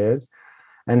person shares.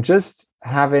 And just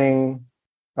having,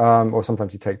 or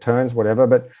sometimes you take turns, whatever,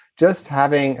 but just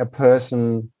having a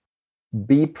person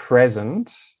be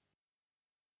present,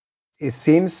 it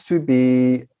seems to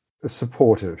be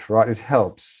supportive, right? It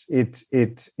helps. It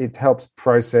helps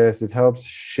process. It helps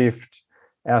shift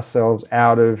ourselves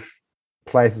out of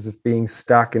places of being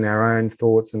stuck in our own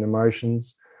thoughts and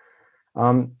emotions.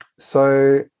 And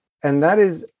that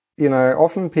is,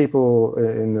 often people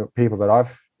in the people that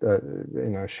I've,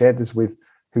 shared this with,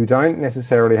 who don't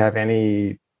necessarily have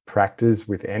any practice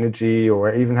with energy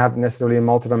or even have necessarily a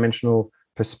multidimensional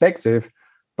perspective,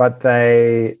 but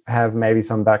they have maybe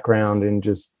some background in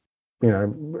just,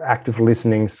 active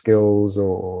listening skills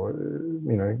or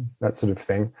that sort of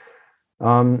thing.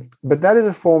 But that is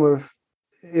a form of,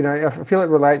 I feel it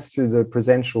relates to the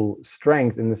presential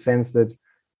strength in the sense that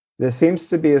there seems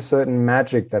to be a certain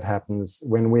magic that happens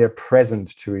when we are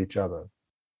present to each other,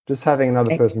 just having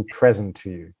another person present to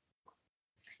you.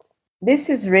 This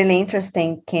is really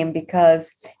interesting, Kim,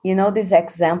 because, this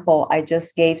example I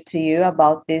just gave to you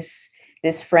about this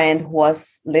friend who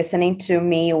was listening to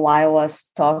me while I was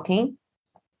talking.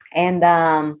 And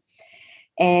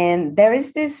there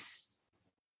is this,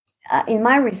 in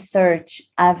my research,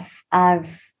 I've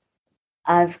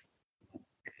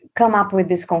come up with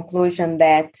this conclusion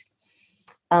that,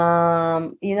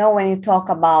 when you talk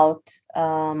about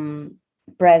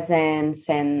presence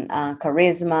and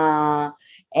charisma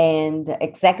and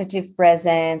executive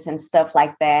presence and stuff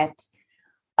like that,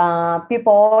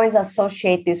 people always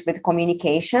associate this with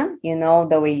communication,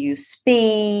 the way you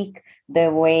speak,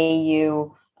 the way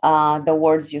you, the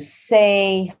words you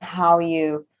say, how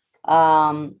you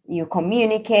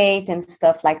communicate and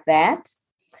stuff like that.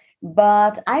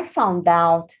 But I found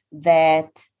out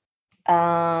that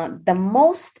the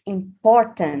most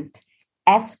important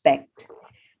aspect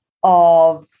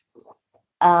of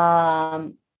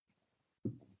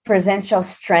presential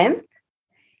strength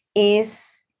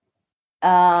is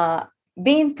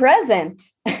being present,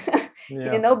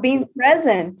 being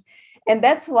present. And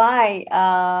that's why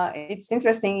it's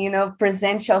interesting,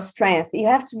 presential strength. You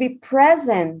have to be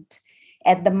present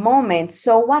at the moment.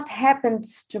 So what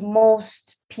happens to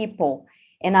most people,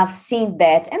 and I've seen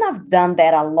that, and I've done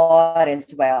that a lot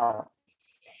as well,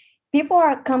 people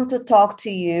are come to talk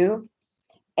to you,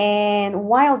 and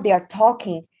while they are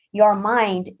talking, your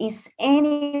mind is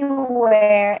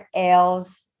anywhere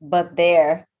else but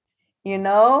there. You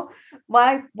know,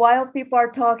 while people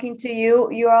are talking to you,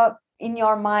 you're in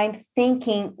your mind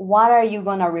thinking, what are you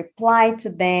going to reply to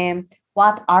them?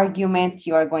 What argument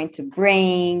you are going to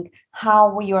bring?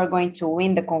 How you are going to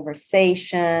win the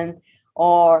conversation,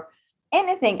 or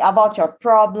anything about your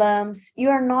problems. You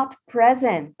are not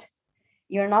present.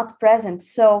 You're not present.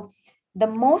 So the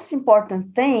most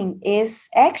important thing is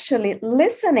actually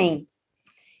listening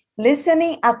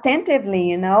attentively,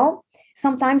 you know.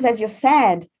 Sometimes, as you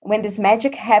said, when this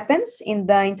magic happens in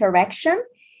the interaction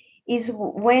is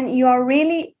when you are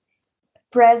really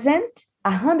present,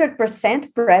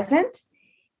 100% present,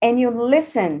 and you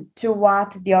listen to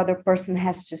what the other person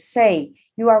has to say.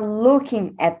 You are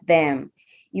looking at them.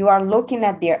 You are looking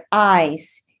at their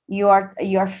eyes. You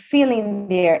are feeling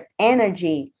their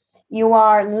energy. You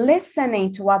are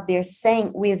listening to what they're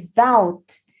saying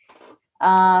without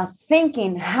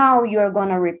thinking how you're going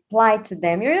to reply to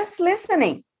them. You're just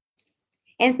listening.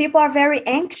 And people are very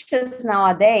anxious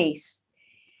nowadays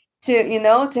to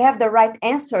have the right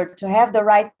answer, to have the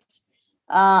right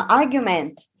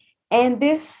argument. And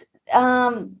this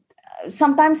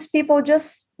sometimes people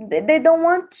just, they don't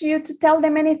want you to tell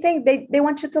them anything. They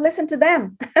want you to listen to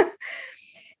them.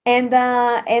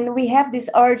 And we have this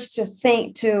urge to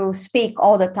speak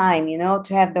all the time, you know,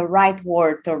 to have the right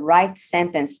word, the right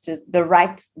sentence, to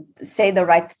say the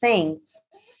right thing.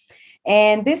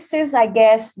 And this is, I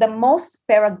guess, the most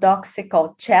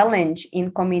paradoxical challenge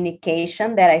in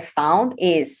communication that I found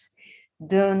is: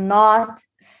 do not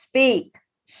speak,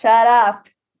 shut up,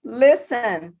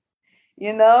 listen,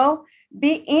 you know,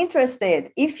 be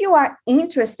interested. If you are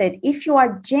interested, if you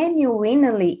are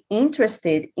genuinely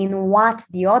interested in what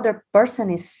the other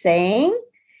person is saying,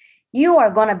 you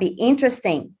are going to be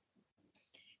interesting.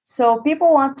 So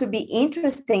people want to be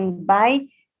interesting by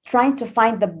trying to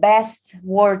find the best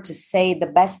word to say, the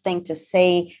best thing to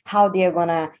say, how they're going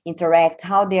to interact,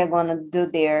 how they're going to do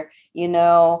their,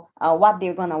 what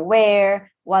they're going to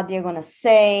wear, what they're going to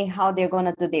say, how they're going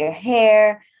to do their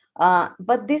hair.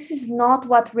 But this is not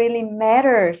what really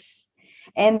matters.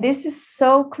 And this is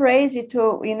so crazy it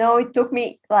took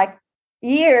me like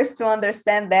years to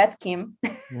understand that, Kim.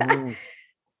 Mm.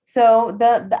 So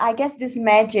I guess this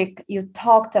magic you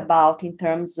talked about in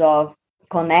terms of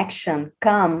connection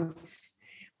comes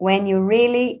when you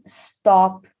really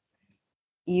stop.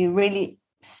 You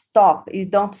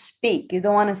don't speak. You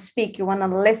don't want to speak. You want to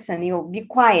listen. You be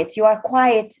quiet. You are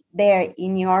quiet there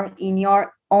in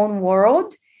your own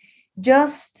world,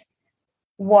 just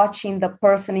watching the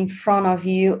person in front of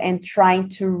you and trying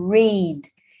to read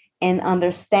and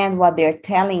understand what they're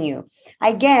telling you.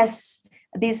 I guess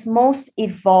these most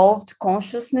evolved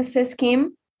consciousnesses,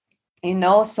 Kim,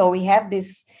 so we have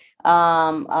this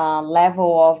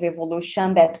level of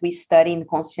evolution that we study in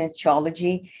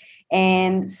conscientiology,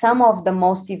 and some of the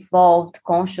most evolved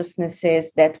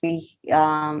consciousnesses that we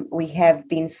have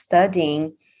been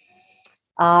studying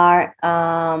are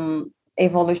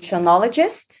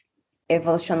evolutionologists.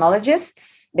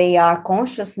 They are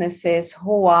consciousnesses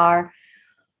who are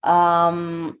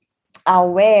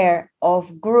aware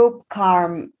of group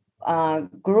karmas,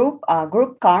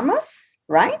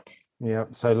 right? Yeah,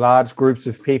 so large groups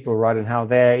of people, right, and how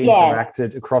they're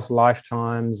interacted across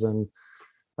lifetimes, and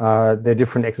their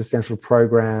different existential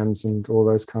programs and all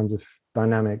those kinds of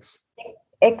dynamics.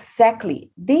 Exactly.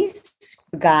 These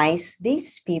guys,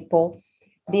 these people,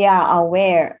 they are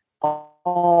aware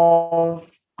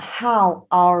of how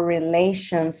our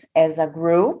relations as a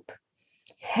group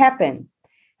happen.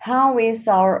 How is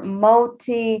our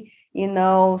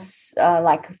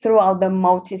like throughout the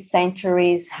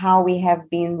multi-centuries, how we have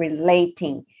been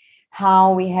relating,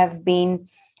 how we have been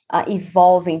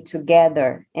evolving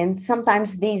together. And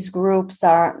sometimes these groups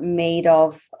are made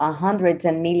of hundreds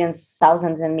and millions,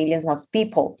 thousands and millions of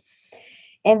people.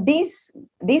 And these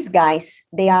guys,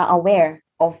 they are aware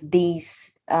of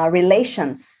these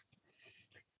relations.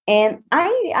 And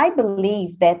I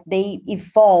believe that they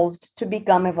evolved to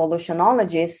become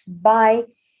evolutionologists by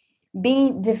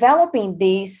developing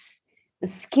these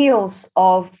skills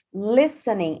of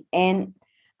listening and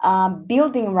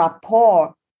building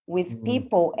rapport with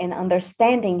people and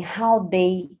understanding how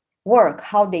they work,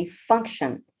 how they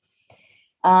function.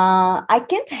 I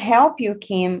can't help you,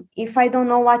 Kim, if I don't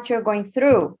know what you're going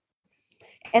through.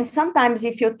 And sometimes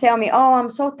if you tell me, oh, I'm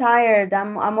so tired,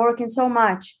 I'm working so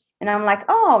much, and I'm like,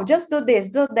 oh, just do this,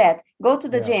 do that, go to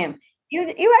the gym.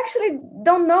 You actually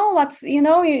don't know what's,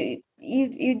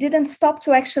 you didn't stop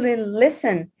to actually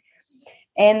listen.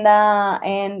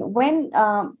 And when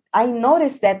I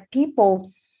noticed that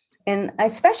people, and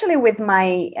especially with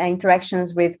my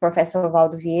interactions with Professor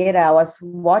Valdo Vieira, I was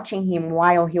watching him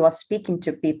while he was speaking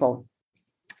to people.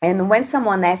 And when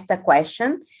someone asked a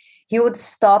question, he would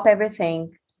stop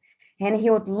everything and he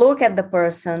would look at the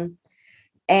person,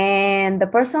 and the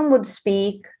person would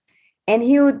speak, and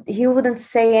he wouldn't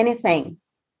say anything.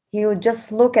 He would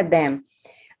just look at them.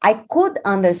 I could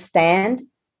understand,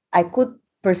 I could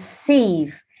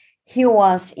perceive he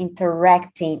was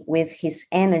interacting with his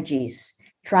energies,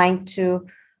 trying to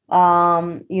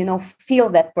feel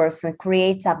that person,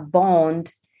 create a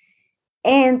bond.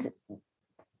 And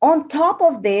on top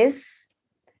of this,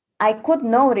 I could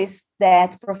notice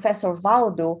that Professor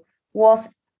Valdo was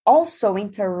also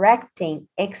interacting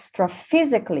extra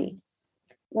physically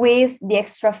with the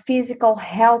extra physical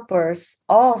helpers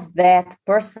of that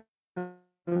person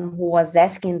who was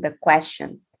asking the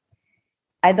question.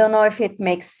 I don't know if it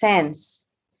makes sense.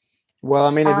 Well,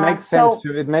 I mean, it makes sense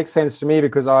to me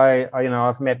because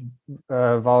I've met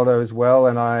Valdo as well,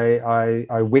 and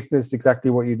I witnessed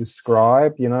exactly what you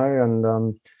described, and I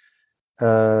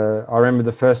remember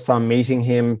the first time meeting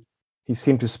him, he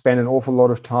seemed to spend an awful lot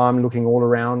of time looking all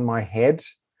around my head,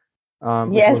 which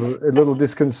was a little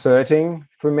disconcerting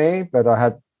for me, but I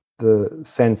had the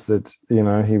sense that,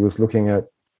 he was looking at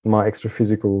my extra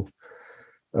physical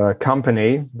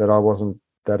company that I wasn't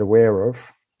that aware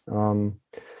of.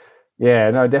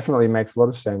 Definitely makes a lot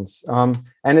of sense. And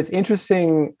it's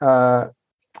interesting,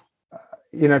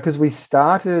 because we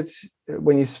started,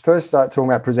 when you first start talking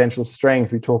about presential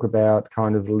strength, we talk about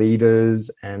kind of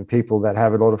leaders and people that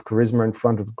have a lot of charisma in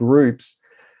front of groups.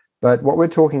 But what we're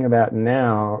talking about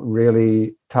now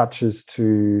really touches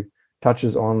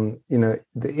on,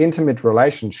 the intimate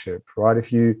relationship, right?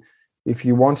 If you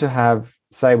want to have,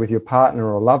 say, with your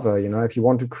partner or lover, if you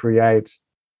want to create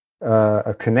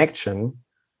a connection,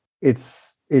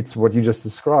 it's what you just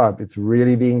described. It's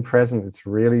really being present. It's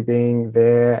really being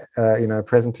there,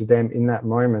 present to them in that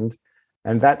moment.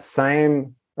 And that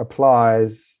same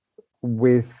applies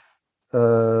with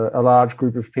a large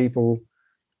group of people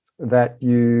that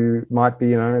you might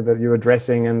be, that you're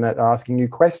addressing and that are asking you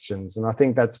questions. And I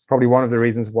think that's probably one of the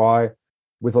reasons why,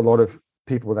 with a lot of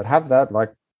people that have that,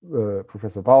 like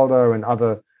Professor Valdo and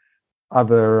other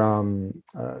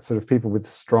sort of people with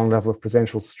strong level of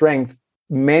presential strength,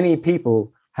 many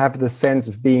people have the sense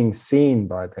of being seen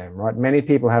by them, right? Many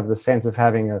people have the sense of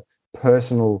having a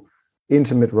personal,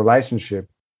 intimate relationship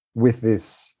with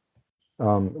this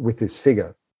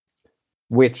figure,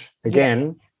 which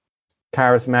again,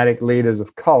 charismatic leaders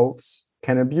of cults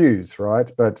can abuse, right?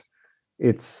 But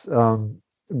it's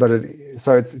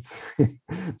it's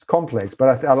complex.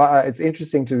 But it's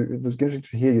interesting to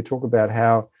hear you talk about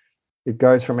how it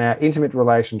goes from our intimate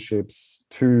relationships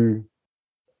to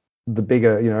the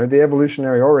bigger, the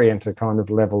evolutionary oriented kind of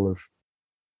level of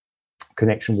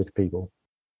connection with people.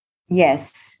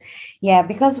 Yes. Yeah,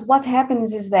 because what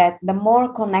happens is that the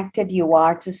more connected you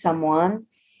are to someone,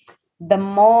 the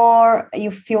more you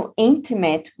feel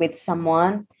intimate with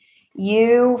someone,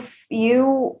 you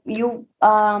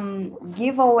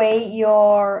give away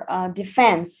your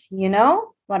defense. You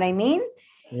know what I mean?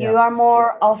 Yeah. You are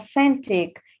more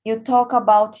authentic. You talk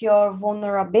about your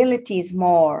vulnerabilities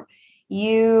more.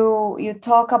 You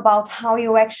talk about how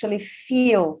you actually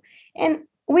feel, and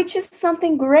which is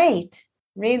something great.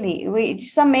 Really,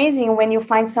 it's amazing when you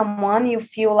find someone you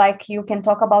feel like you can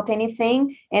talk about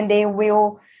anything, and they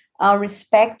will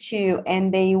respect you,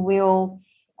 and they will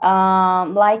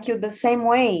like you the same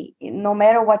way, no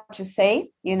matter what you say,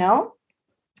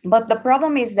 But the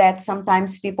problem is that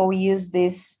sometimes people use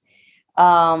this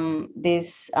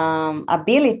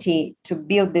ability to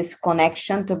build this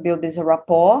connection, to build this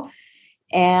rapport,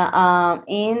 and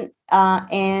in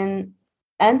an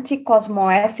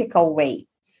anti-cosmoethical way.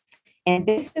 And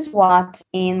this is what,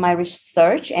 in my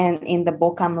research and in the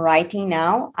book I'm writing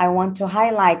now, I want to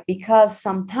highlight, because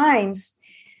sometimes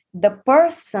the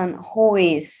person who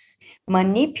is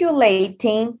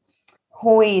manipulating,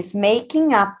 who is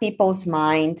making up people's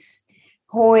minds,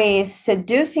 who is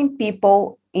seducing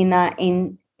people in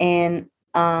an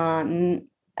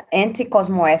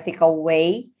anti-cosmoethical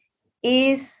way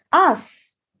is us.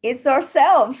 It's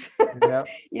ourselves. Yeah.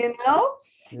 Yeah.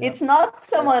 It's not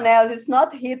someone else. It's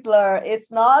not Hitler.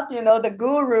 It's not, the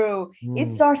guru.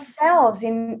 It's ourselves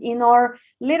in our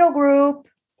little group.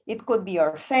 It could be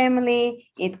your family.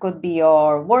 It could be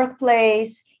your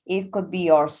workplace. It could be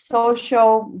your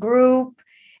social group.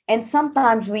 And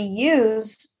sometimes we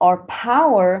use our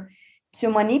power to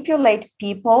manipulate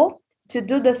people to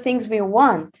do the things we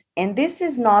want. And this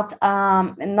is not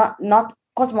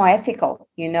cosmoethical,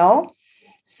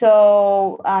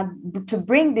 So to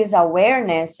bring this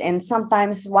awareness, and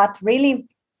sometimes what really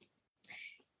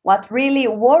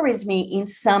worries me in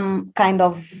some kind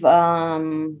of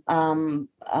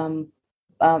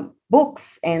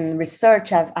books and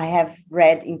research I have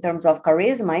read in terms of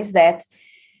charisma is that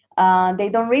they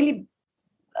don't really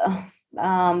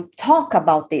talk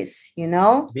about this,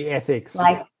 The ethics.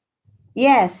 like,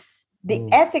 yes, the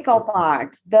ethical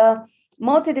part, the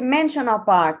multidimensional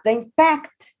part, the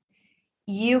impact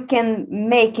you can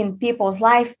make in people's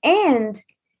life, and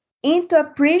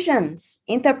interprisons,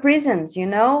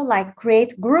 like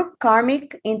create group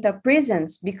karmic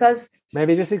interprisons. Because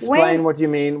maybe just explain what you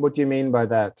mean by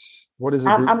that. What is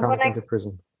a group karmic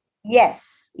interprison?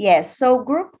 Yes. So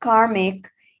group karmic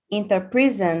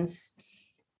interprisons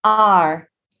are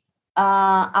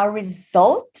a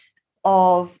result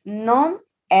of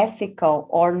non-ethical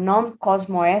or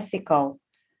non-cosmoethical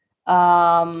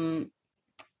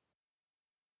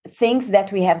things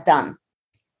that we have done,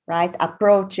 right?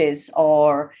 Approaches.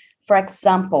 Or, for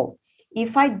example,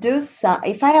 if I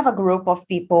have a group of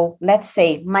people, let's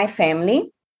say my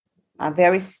family, a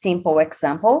very simple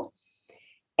example,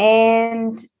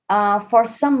 and for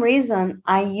some reason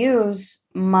I use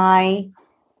my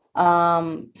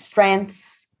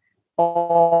strengths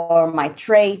or my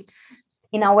traits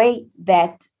in a way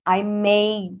that I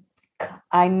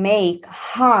make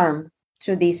harm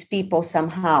to these people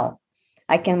somehow.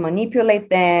 I can manipulate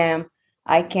them.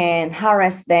 I can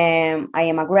harass them. I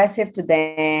am aggressive to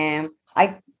them.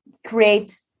 I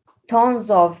create tons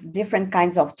of different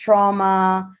kinds of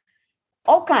trauma,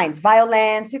 all kinds,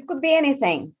 violence. It could be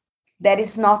anything that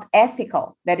is not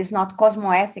ethical, that is not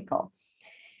cosmoethical.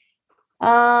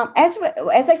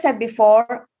 As I said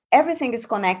before, everything is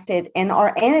connected and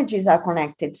our energies are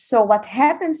connected. So what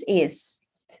happens is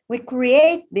we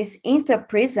create this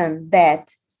interprison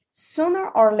that sooner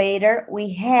or later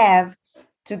we have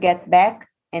to get back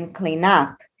and clean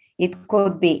up. It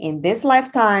could be in this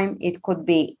lifetime. It could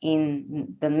be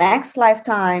in the next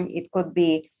lifetime. It could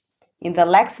be in the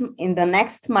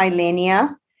next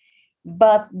millennia.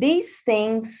 But these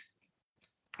things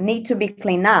need to be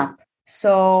cleaned up.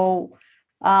 So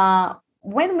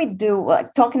when we do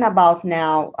talking about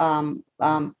now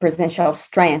presential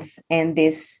strength and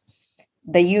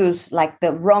the use, like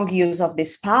the wrong use of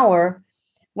this power,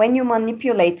 when you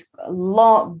manipulate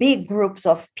big groups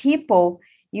of people,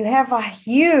 you have a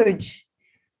huge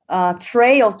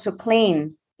trail to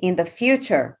clean in the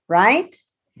future, right?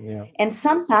 Yeah. And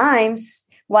sometimes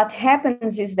what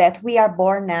happens is that we are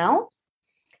born now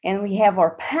and we have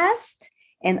our past.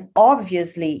 And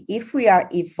obviously, if we are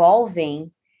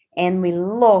evolving and we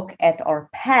look at our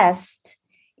past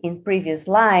in previous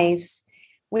lives,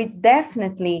 we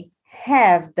definitely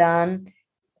have done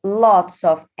lots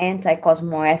of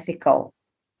anti-cosmoethical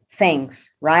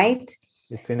things, right?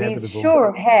 It's inevitable. We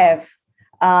sure have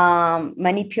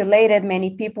manipulated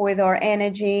many people with our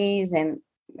energies and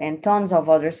tons of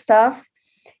other stuff.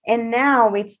 And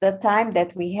now it's the time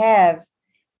that we have,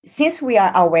 since we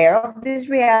are aware of this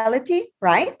reality,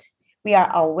 right? We are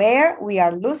aware, we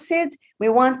are lucid, we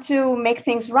want to make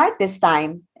things right this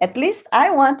time. At least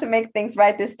I want to make things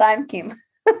right this time, Kim.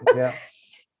 Yeah.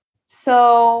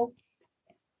 So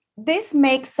this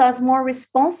makes us more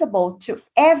responsible to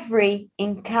every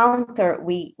encounter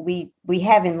we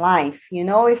have in life.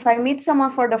 If I meet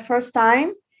someone for the first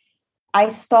time, I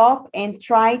stop and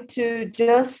try to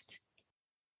just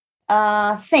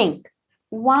think,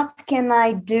 what can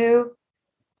I do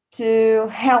to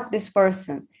help this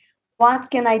person?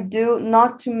 What can I do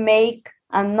not to make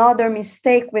another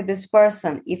mistake with this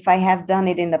person if I have done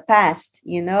it in the past,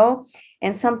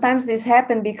 And sometimes this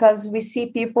happens because we see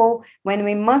people, when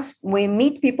we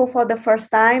meet people for the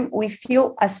first time, we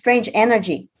feel a strange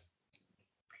energy.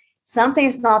 Something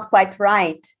is not quite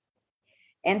right.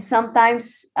 And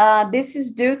sometimes this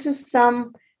is due to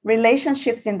some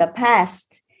relationships in the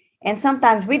past. And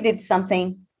sometimes we did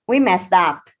something, we messed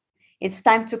up. It's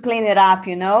time to clean it up,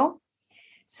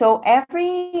 So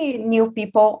every new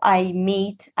people I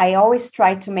meet, I always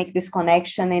try to make this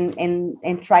connection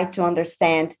and try to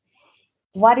understand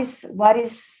what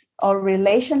is our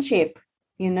relationship,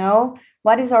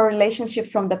 what is our relationship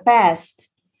from the past.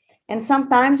 And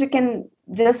sometimes you can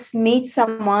just meet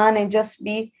someone and just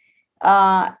be,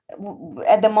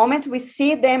 at the moment we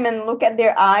see them and look at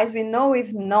their eyes, we know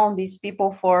we've known these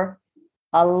people for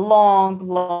a long,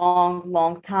 long,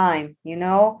 long time,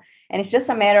 And it's just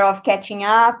a matter of catching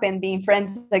up and being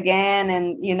friends again and,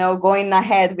 going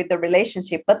ahead with the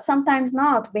relationship. But sometimes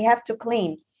not. We have to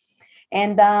clean.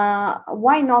 And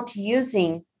why not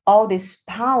using all this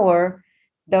power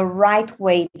the right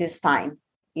way this time,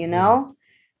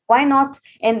 Why not?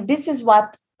 And this is what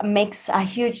makes a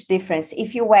huge difference. If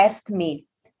you asked me,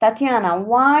 Tatiana,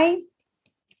 why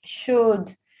should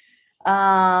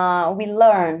we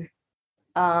learn?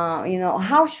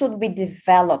 How should we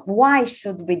develop? Why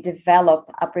should we develop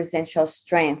a presential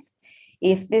strength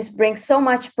if this brings so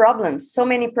much problems, so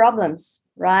many problems,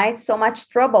 right? So much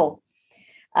trouble.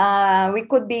 We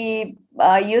could be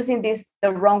using this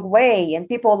the wrong way,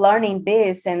 and people learning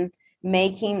this and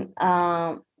making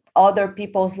other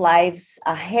people's lives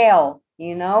a hell,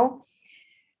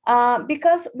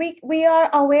 because we are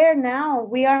aware now,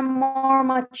 we are more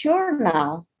mature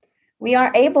now. We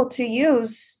are able to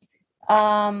use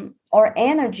our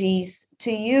energies,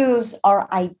 to use our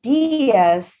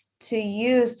ideas,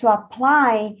 to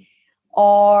apply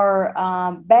our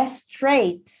best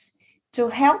traits to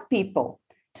help people,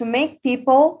 to make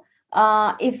people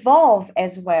evolve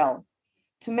as well,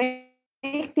 to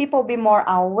make people be more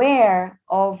aware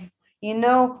of,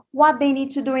 what they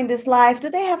need to do in this life. Do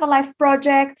they have a life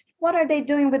project? What are they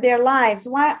doing with their lives?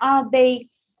 Why are they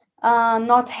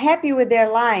not happy with their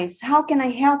lives? How can I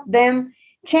help them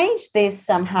change this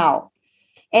somehow?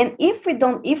 And if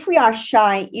we are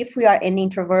shy, if we are an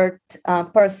introvert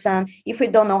person, if we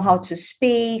don't know how to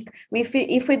speak,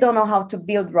 if we don't know how to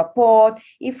build rapport,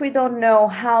 if we don't know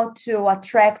how to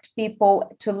attract people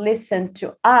to listen to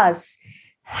us,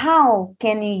 how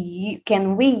can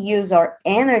we use our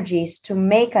energies to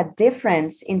make a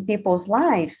difference in people's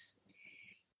lives?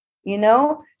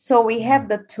 So we have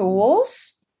the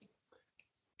tools.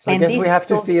 So I guess we have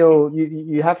to feel,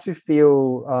 you have to feel,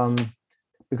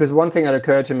 because one thing that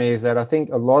occurred to me is that I think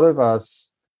a lot of us,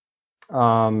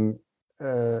 have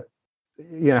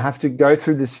to go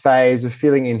through this phase of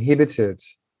feeling inhibited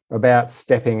about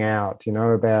stepping out,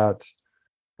 about,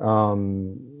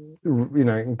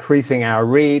 increasing our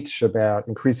reach, about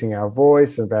increasing our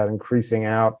voice, about increasing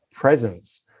our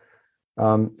presence.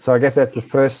 So I guess that's the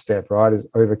first step, right, is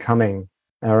overcoming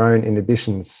our own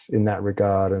inhibitions in that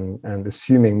regard and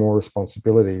assuming more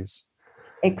responsibilities.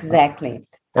 Exactly.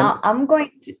 I'm going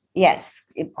to, yes,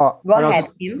 go ahead.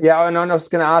 Yeah, and I was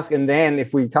going to ask, and then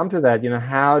if we come to that,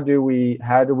 how do we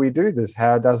do this?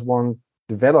 How does one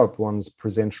develop one's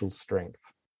presential strength?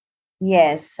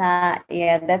 Yes,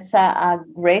 that's a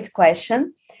great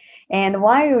question. And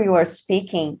while you were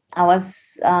speaking, I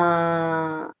was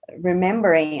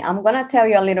remembering, I'm going to tell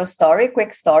you a little story,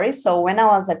 quick story. So when I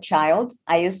was a child,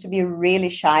 I used to be really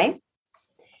shy,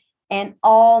 and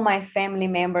all my family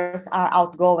members are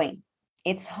outgoing.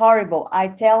 It's horrible. I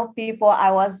tell people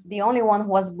I was the only one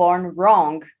who was born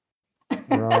wrong.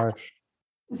 Right.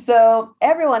 So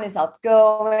everyone is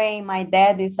outgoing. My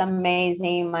dad is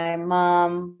amazing. My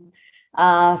mom,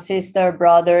 sister,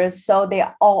 brothers. So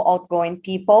they're all outgoing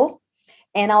people.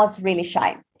 And I was really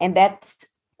shy. And that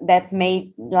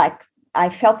made, I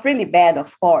felt really bad,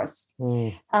 of course.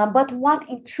 But what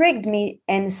intrigued me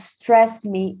and stressed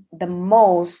me the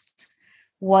most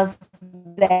was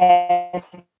that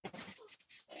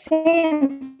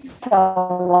since I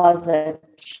was a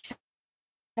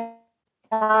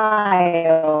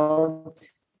child,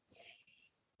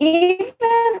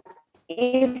 even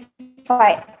if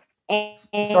I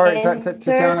entered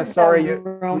the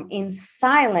room in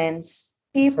silence,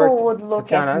 people would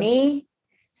look at me.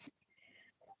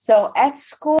 So at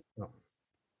school.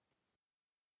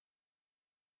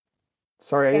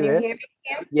 Sorry, are Can you you there? hear me,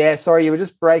 Kim? Yeah, sorry, you were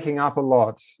just breaking up a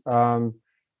lot.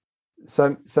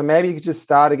 So maybe you could just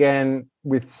start again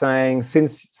with saying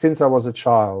since I was a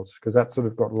child, because that sort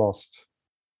of got lost.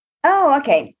 Oh,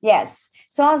 okay. Yes.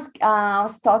 So I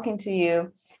was talking to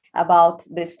you about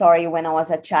the story when I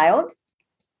was a child,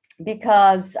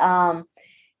 because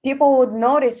people would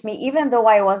notice me even though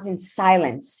I was in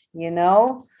silence. They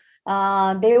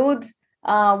would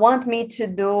want me to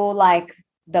do like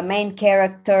the main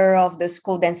character of the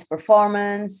school dance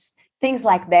performance, things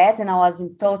like that. And I was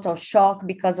in total shock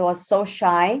because I was so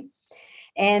shy.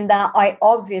 And I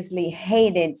obviously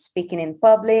hated speaking in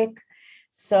public.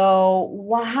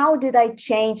 So how did I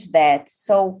change that?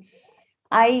 So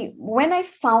when I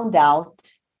found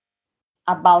out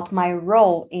about my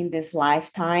role in this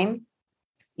lifetime,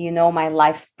 my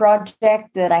life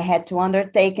project that I had to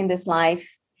undertake in this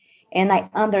life, and I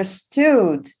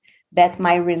understood that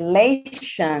my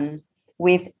relation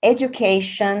with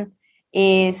education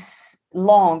is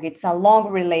long. It's a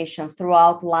long relation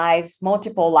throughout lives,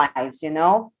 multiple lives,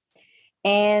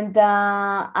 And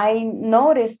I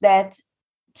noticed that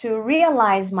to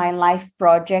realize my life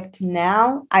project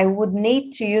now, I would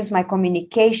need to use my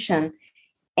communication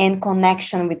and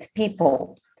connection with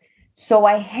people. So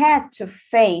I had to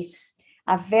face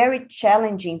a very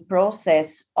challenging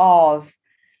process of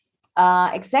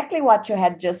exactly what you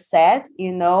had just said,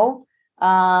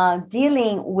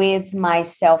 dealing with my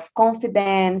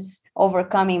self-confidence,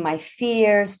 overcoming my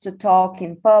fears to talk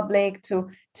in public, to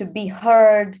be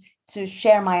heard, to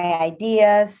share my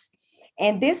ideas.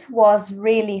 And this was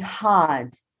really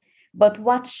hard. But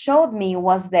what showed me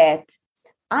was that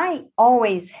I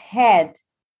always had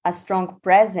a strong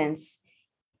presence,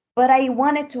 but I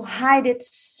wanted to hide it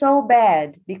so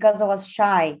bad because I was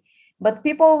shy. But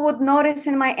people would notice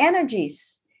in my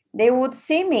energies. They would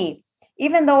see me,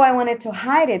 even though I wanted to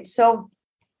hide it. So,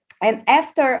 and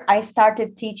after I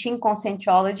started teaching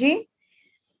conscientiology,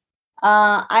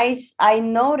 I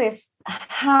noticed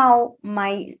how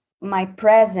my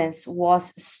presence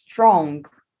was strong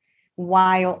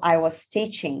while I was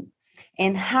teaching,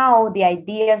 and how the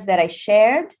ideas that I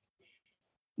shared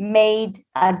made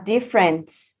a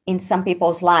difference in some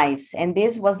people's lives. And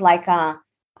this was like a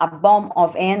bomb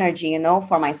of energy,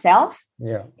 for myself.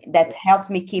 Yeah. That helped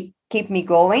me keep me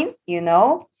going.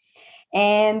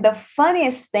 And the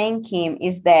funniest thing, Kim,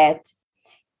 is that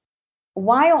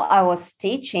while I was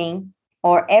teaching,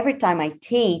 or every time I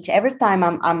teach, every time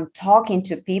I'm talking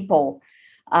to people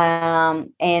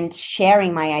and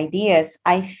sharing my ideas,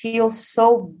 I feel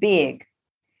so big.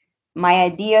 My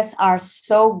ideas are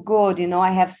so good.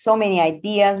 I have so many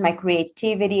ideas, my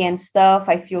creativity and stuff.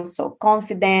 I feel so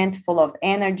confident, full of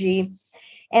energy.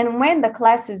 And when the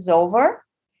class is over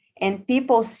and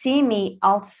people see me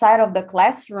outside of the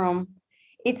classroom,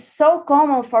 it's so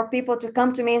common for people to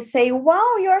come to me and say,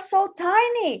 wow, you're so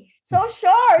tiny, so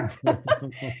short.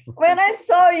 When I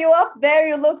saw you up there,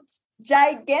 you looked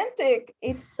gigantic.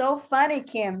 It's so funny,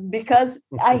 Kim, because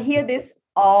I hear this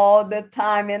all the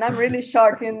time, and I'm really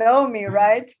short. You know me,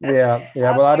 right? Yeah.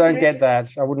 Well, I don't get that.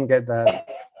 I wouldn't get that.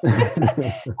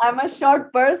 I'm a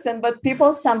short person, but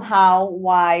people somehow,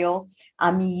 while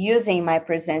I'm using my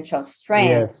presential strength,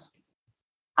 Yes.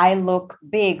 I look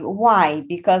big. Why?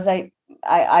 Because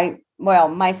well,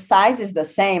 my size is the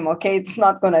same. Okay, it's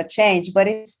not going to change, but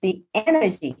it's the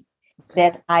energy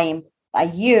that I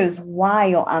use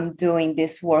while I'm doing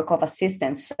this work of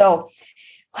assistance. So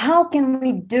how can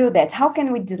we do that? How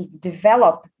can we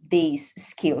develop these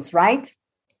skills, right?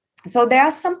 So there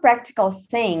are some practical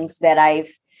things that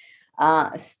I've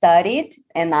studied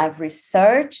and I've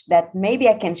researched that maybe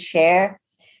I can share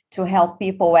to help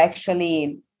people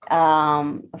actually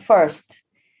first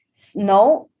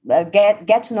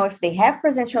get to know if they have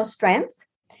presential strength,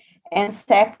 and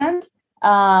second,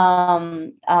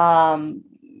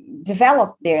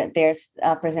 develop their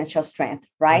presential strength,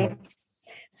 right?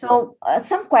 So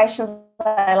some questions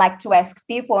I like to ask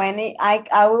people, and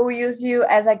I will use you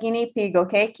as a guinea pig,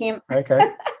 okay, Kim? Okay.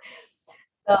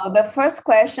 So the first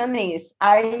question is,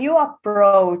 are you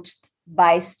approached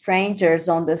by strangers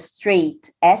on the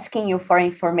street asking you for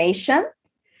information?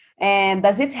 And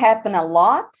does it happen a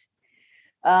lot?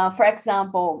 For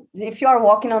example, if you are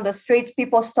walking on the street,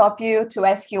 people stop you to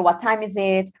ask you what time is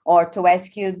it, or to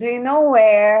ask you, do you know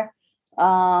where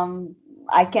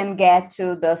I can get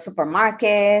to the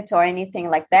supermarket or anything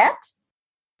like that?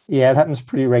 Yeah, it happens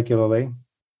pretty regularly.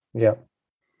 Yeah.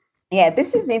 Yeah,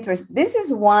 this is interesting. This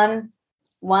is one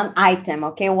item,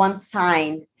 okay, one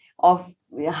sign of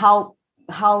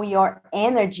how your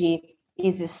energy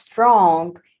is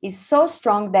strong, is so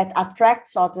strong that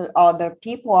attracts other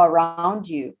people around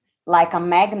you like a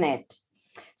magnet.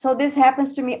 So this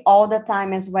happens to me all the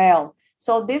time as well.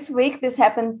 So this week, this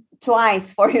happened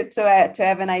twice for you to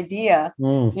have an idea.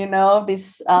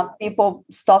 These people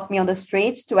stopped me on the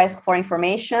streets to ask for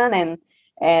information,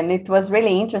 and it was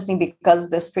really interesting because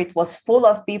the street was full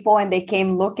of people and they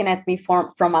came looking at me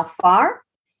from afar.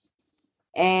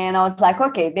 And I was like,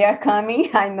 okay, they are coming.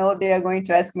 I know they are going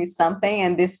to ask me something.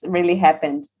 And this really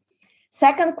happened.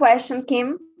 Second question,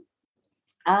 Kim.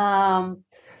 I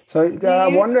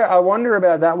wonder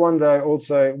about that one, though,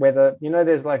 also, whether,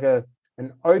 there's like an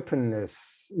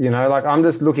openness, like I'm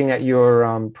just looking at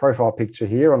your profile picture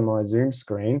here on my Zoom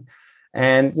screen,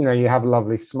 and, you have a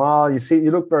lovely smile.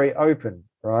 You look very open,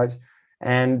 right?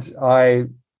 And I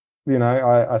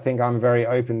think I'm very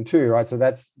open too, right? So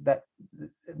that's that.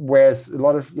 Whereas a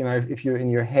lot of, if you're in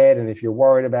your head and if you're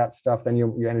worried about stuff, then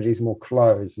your energy is more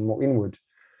closed and more inward.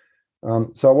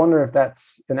 So I wonder if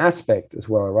that's an aspect as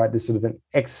well, right? This sort of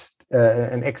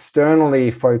an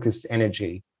externally focused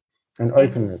energy and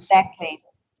openness. Exactly.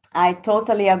 I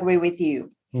totally agree with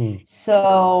you.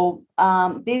 So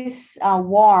this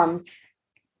warmth,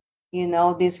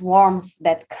 this warmth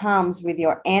that comes with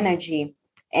your energy.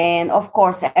 And of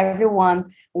course,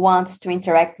 everyone wants to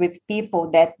interact with people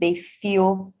that they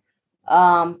feel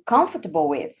comfortable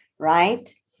with, right?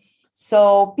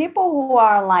 So people who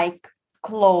are like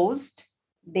closed,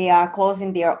 they are closed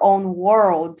in their own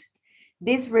world,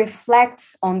 this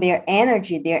reflects on their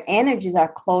energy. Their energies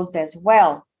are closed as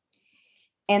well.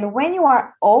 And when you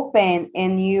are open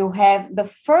and you have the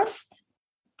first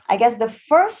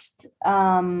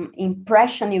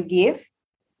impression you give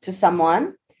to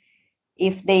someone,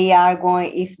 if they are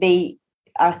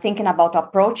thinking about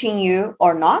approaching you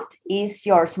or not, is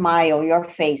your smile, your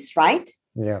face, right?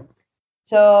 Yeah.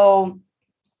 So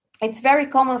it's very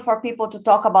common for people to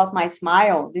talk about my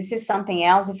smile. This is something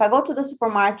else. If I go to the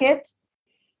supermarket,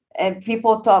 I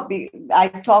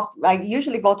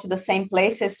usually go to the same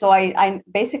places. So I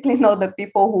basically know the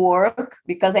people who work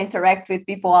because I interact with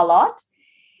people a lot.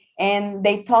 And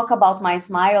they talk about my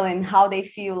smile and how they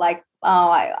feel like,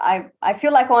 I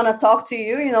feel like I want to talk to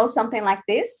you, something like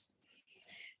this.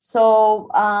 So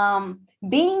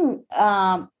being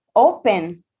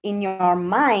open in your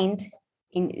mind,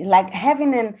 in like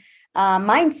having a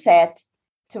mindset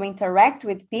to interact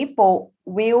with people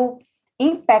will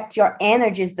impact your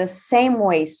energies the same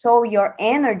way. So your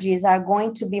energies are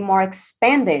going to be more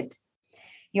expanded.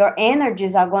 Your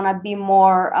energies are going to be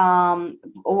more,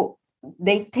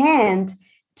 they tend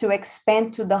to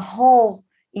expand to the whole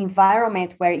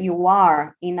environment where you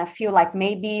are in a few, like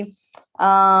maybe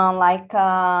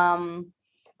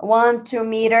 1-2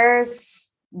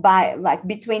 meters by like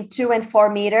between 2 and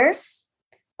 4 meters.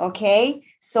 Okay.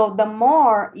 So the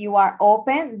more you are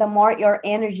open, the more your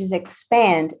energies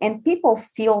expand, and people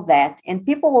feel that, and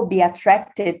people will be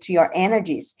attracted to your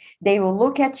energies. They will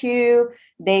look at you.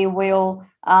 They will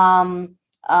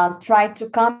try to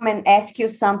come and ask you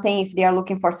something if they are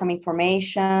looking for some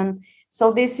information.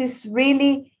 So this is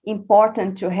really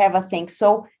important to have a thing.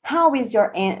 So how is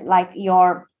your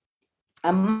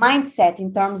mindset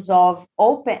in terms of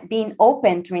being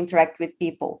open to interact with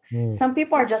people? Some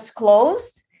people are just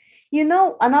closed.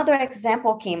 Another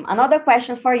example, Kim, another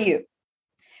question for you.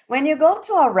 When you go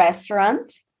to a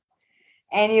restaurant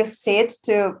and you sit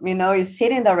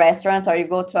in the restaurant, or you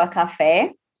go to a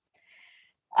cafe,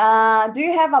 do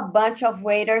you have a bunch of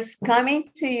waiters coming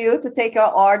to you to take your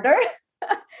order?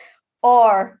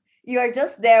 Or you are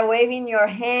just there waving your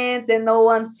hands and no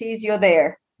one sees you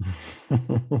there?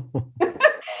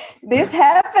 This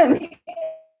happened.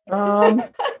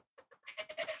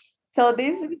 So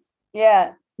this,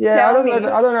 yeah. Yeah, I don't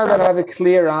know that I have a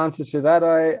clear answer to that.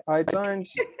 I don't.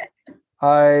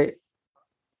 I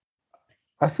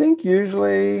think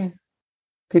usually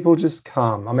people just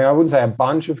come. I mean, I wouldn't say a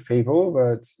bunch of people,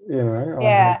 but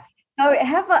Yeah. So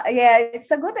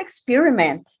it's a good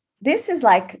experiment. This is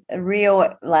like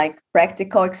real, like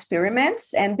practical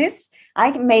experiments, and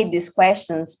I made these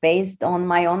questions based on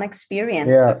my own experience.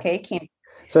 Yeah. Okay, Kim.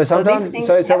 So sometimes,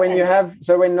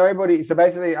 when nobody, so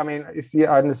basically, I mean, it's the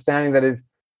understanding that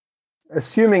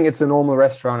assuming it's a normal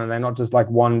restaurant and they're not just like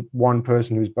one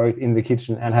person who's both in the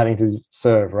kitchen and having to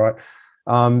serve, right?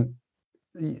 Then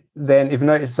if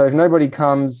nobody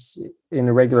comes in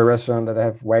a regular restaurant that they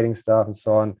have waiting staff and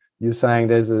so on, you're saying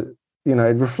there's it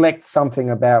reflects something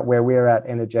about where we're at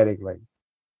energetically.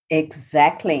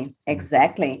 Exactly.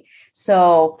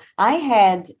 So I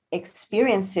had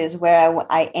experiences where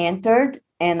I entered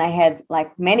and I had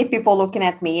like many people looking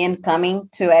at me and coming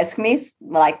to ask me,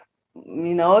 like,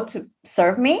 to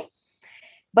serve me.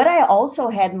 But I also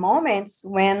had moments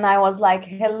when I was like,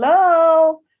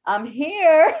 hello, I'm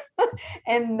here.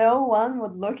 And no one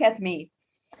would look at me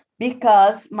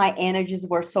because my energies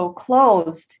were so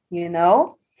closed,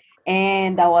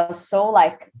 and I was so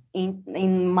like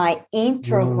in my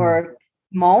introvert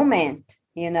moment,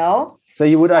 So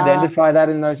you would identify that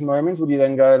in those moments? Would you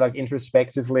then go like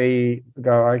introspectively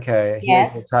go, okay,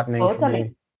 here's what's happening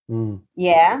totally. for me?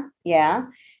 Yeah.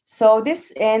 So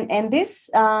this and this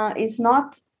is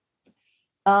not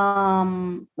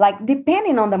like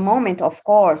depending on the moment, of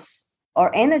course,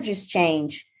 our energies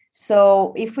change.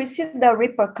 So if we see the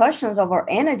repercussions of our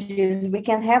energies, we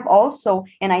can have also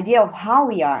an idea of how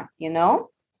we are,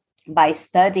 by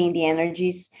studying the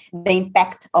energies, the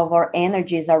impact of our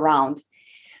energies around.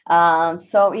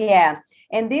 So yeah.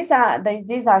 And these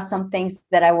are some things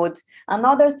that I would.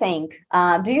 Another thing,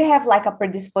 do you have like a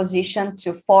predisposition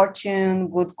to fortune,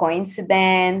 good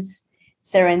coincidence,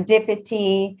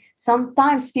 serendipity?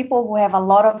 Sometimes people who have a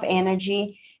lot of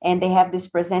energy and they have this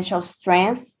presential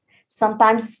strength,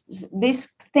 sometimes these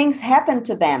things happen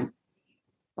to them.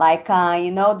 Like,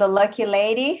 the lucky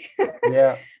lady.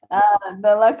 Yeah.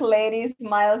 The lucky lady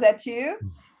smiles at you.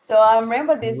 So I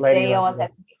remember this day I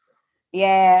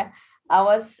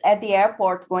was at the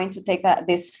airport going to take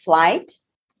this flight.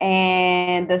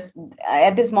 And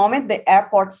at this moment, the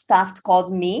airport staff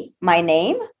called me, my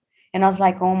name. And I was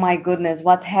like, oh my goodness,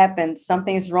 what happened?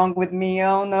 Something's wrong with me.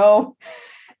 Oh no.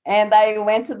 And I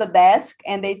went to the desk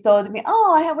and they told me,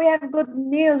 oh, we have good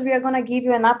news. We are going to give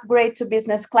you an upgrade to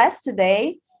business class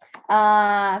today.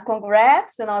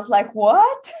 Congrats. And I was like,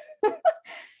 what?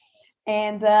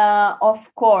 And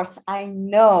of course, I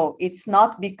know it's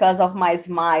not because of my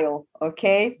smile,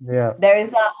 okay? Yeah. There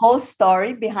is a whole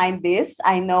story behind this.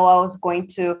 I know I was going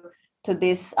to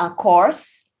this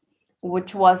course,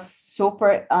 which was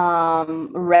super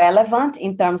relevant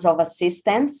in terms of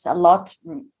assistance, a lot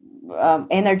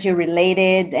energy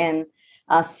related and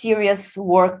serious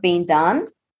work being done.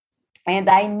 And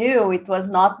I knew it was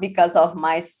not because of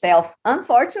myself,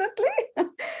 unfortunately.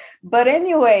 But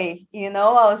anyway, I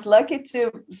was lucky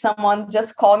to someone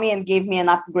just call me and give me an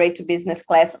upgrade to business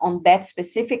class on that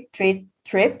specific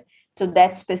trip to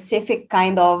that specific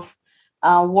kind of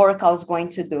work I was going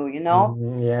to do,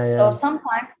 Mm-hmm. Yeah. So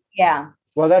sometimes, yeah.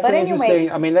 Well, that's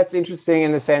interesting. I mean, that's interesting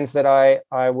in the sense that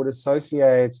I would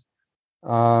associate,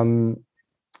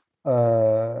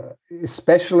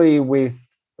 especially with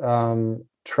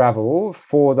travel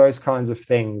for those kinds of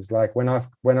things. Like when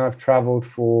I've traveled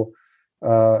for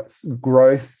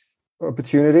growth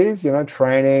opportunities,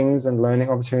 trainings and learning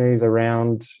opportunities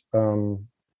around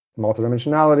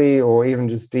multidimensionality or even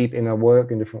just deep inner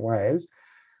work in different ways.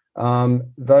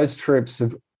 Those trips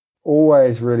have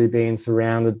always really been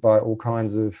surrounded by all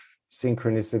kinds of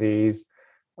synchronicities.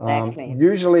 Exactly.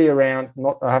 Usually around,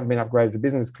 I haven't been upgraded to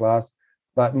business class,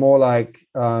 but more like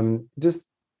just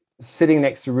sitting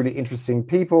next to really interesting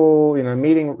people,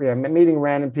 meeting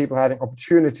random people, having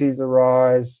opportunities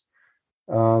arise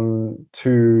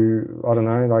to, I don't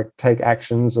know, like take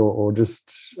actions or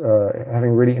just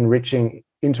having really enriching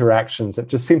interactions that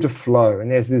just seem to flow.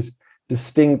 And there's this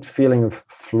distinct feeling of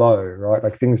flow, right?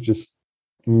 Like things just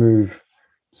move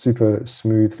super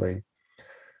smoothly.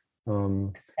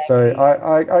 So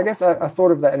I guess I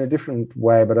thought of that in a different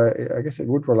way, but I guess it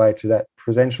would relate to that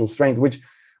presential strength, which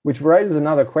raises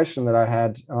another question that I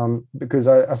had, because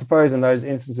I suppose in those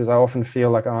instances, I often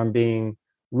feel like I'm being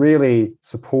really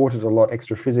supported a lot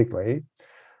extra physically,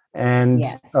 and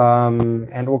yes.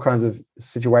 And all kinds of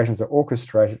situations are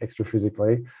orchestrated extra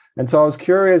physically. And so I was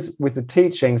curious with the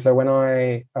teaching. So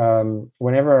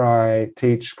whenever I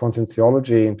teach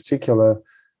conscienciology in particular,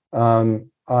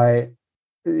 I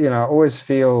always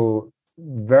feel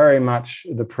very much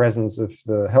the presence of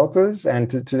the helpers, and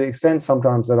to the extent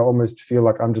sometimes that I almost feel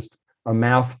like I'm just a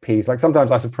mouthpiece. Like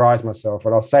sometimes I surprise myself,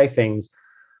 but I'll say things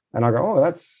and I go, oh,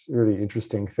 that's a really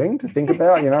interesting thing to think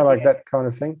about, like that kind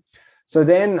of thing. So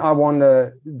then I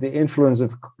wonder the influence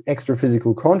of extra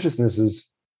physical consciousnesses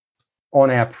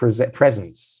on our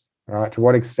presence, right? To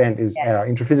what extent is our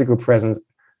intraphysical presence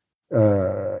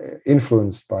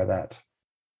influenced by that?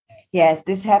 Yes,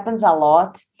 this happens a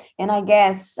lot. And I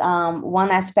guess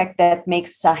one aspect that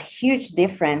makes a huge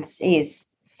difference is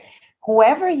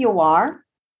whoever you are,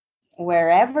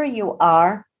 wherever you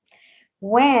are,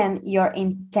 when your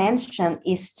intention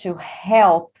is to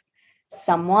help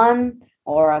someone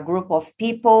or a group of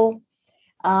people,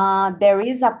 there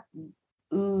is a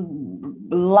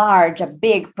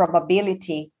big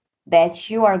probability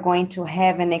that you are going to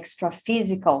have an extra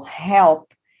physical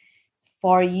help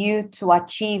for you to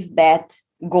achieve that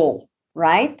goal,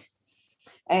 right?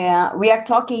 We are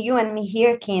talking, you and me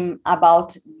here, Kim,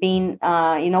 about being,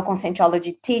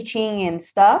 conscientiology teaching and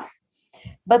stuff,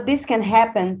 but this can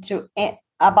happen to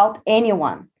about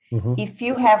anyone. Mm-hmm. If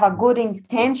you have a good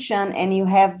intention and you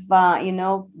have,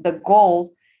 the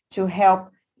goal to help,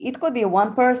 it could be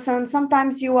one person.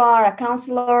 Sometimes you are a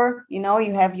counselor,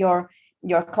 you have your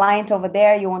client over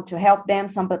there, you want to help them.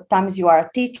 Sometimes you are a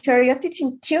teacher, you're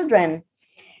teaching children.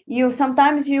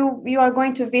 Sometimes you are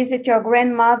going to visit your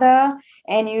grandmother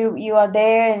and you are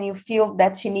there and you feel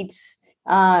that she needs,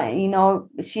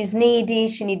 she's needy,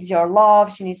 she needs your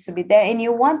love, she needs to be there, and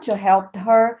you want to help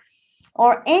her,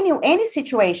 or any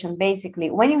situation. Basically,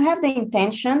 when you have the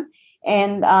intention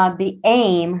and the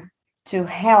aim to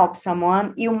help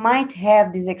someone, you might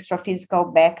have this extra physical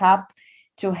backup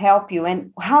to help you.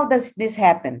 And how does this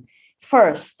happen?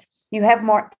 First, you have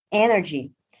more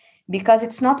energy, because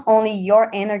it's not only your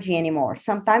energy anymore.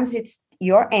 Sometimes it's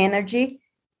your energy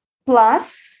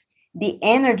plus the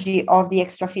energy of the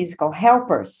extra physical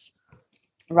helpers,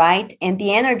 right? And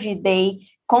the energy they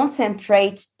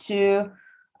concentrate to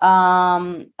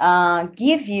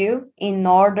give you in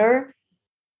order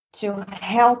to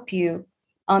help you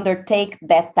undertake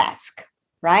that task,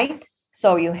 right?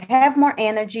 So you have more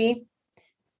energy.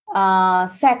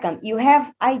 Second, you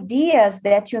have ideas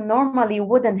that you normally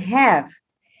wouldn't have.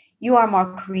 You are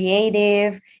more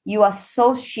creative. You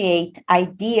associate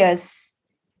ideas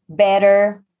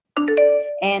better,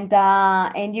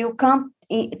 and you come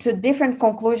to different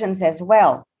conclusions as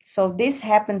well. So this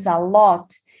happens a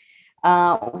lot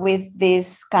with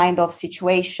this kind of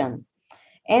situation.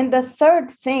 And the third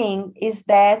thing is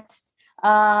that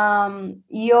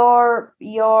your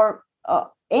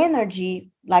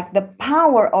energy, like the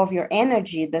power of your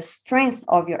energy, the strength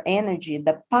of your energy,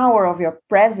 the power of your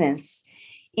presence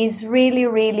is really,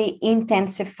 really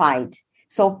intensified.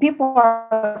 So people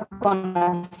are going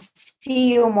to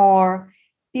see you more.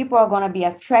 People are going to be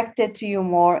attracted to you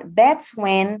more. That's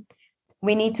when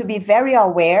we need to be very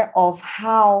aware of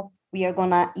how we are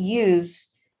going to use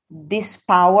this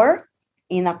power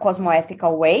in a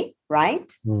cosmoethical way,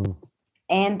 right? Mm.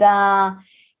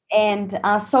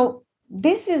 So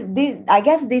I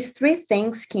guess these three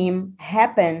things, Kim,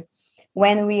 happen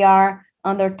when we are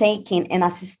undertaking an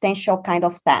assistential kind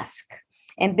of task.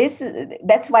 And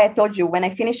that's why I told you, when I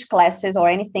finish classes or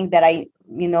anything that I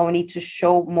need to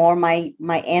show more my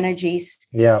energies,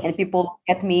 and people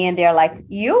look at me and they're like,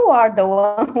 you are the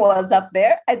one who was up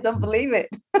there. I don't believe it.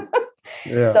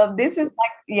 Yeah. So this is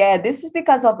this is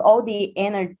because of all the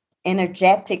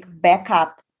energetic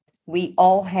backup we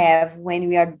all have when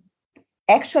we are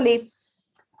actually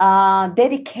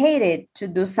dedicated to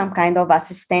do some kind of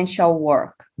assistential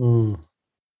work. Mm.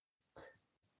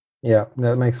 Yeah,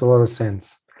 that makes a lot of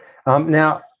sense.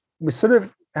 Now we're sort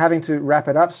of having to wrap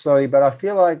it up slowly, but I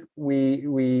feel like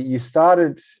you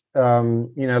started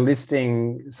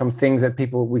listing some things that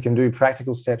we can do,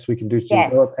 practical steps we can do to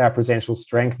develop our presential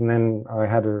strength, and then I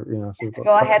had to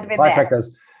go ahead with that.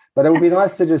 But it would be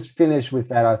nice to just finish with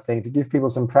that, I think, to give people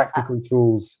some practical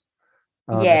tools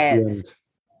at the end.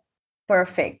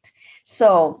 Perfect.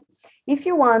 So if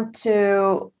you want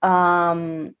to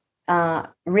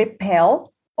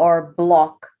repel or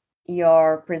block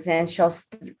your presential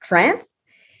strength,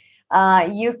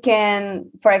 you can,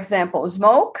 for example,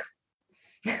 smoke.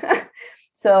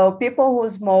 So people who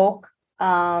smoke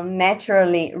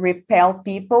naturally repel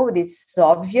people. It's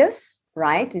obvious,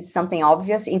 right? It's something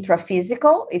obvious,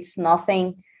 intraphysical. It's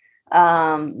nothing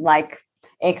like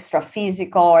extra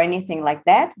physical or anything like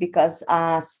that, because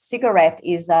a cigarette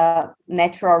is a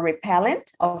natural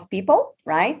repellent of people,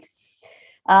 right?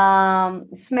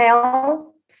 Smell.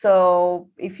 So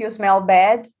if you smell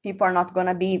bad, people are not going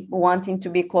to be wanting to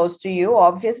be close to you,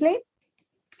 obviously.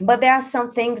 But there are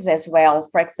some things as well.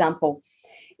 For example,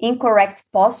 incorrect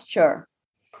posture.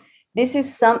 This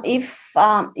is if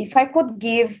I could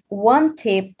give one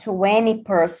tip to any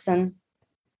person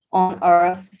on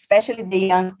earth, especially the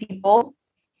young people,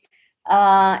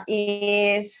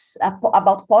 is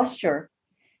about posture.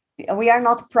 We are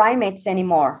not primates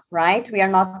anymore, right? We are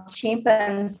not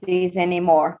chimpanzees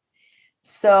anymore.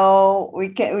 So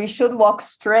we should walk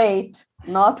straight,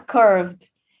 not curved.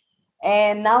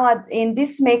 And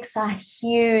this makes a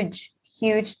huge,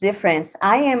 huge difference.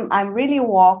 I really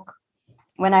walk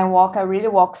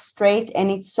straight,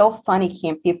 and it's so funny,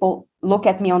 Kim. People look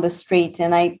at me on the street,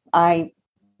 and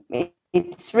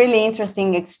it's really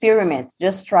interesting experiment.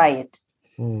 Just try it.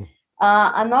 Mm.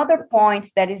 Another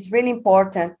point that is really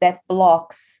important that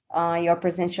blocks your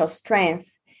presential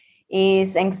strength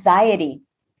is anxiety.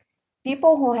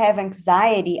 People who have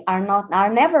anxiety are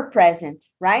never present,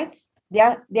 right? They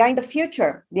are in the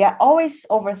future. They are always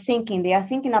overthinking. They are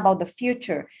thinking about the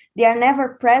future. They are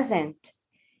never present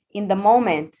in the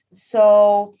moment.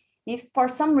 So if for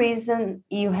some reason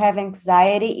you have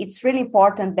anxiety, it's really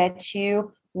important that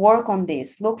you work on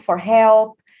this. Look for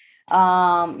help.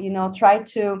 Try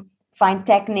to find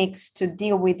techniques to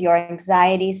deal with your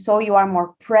anxiety so you are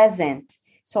more present.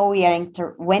 So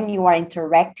when you are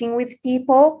interacting with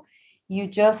people, you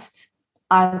just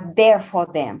are there for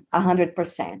them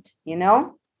 100%,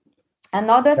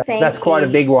 Another thing that's quite a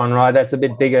big one, right? That's a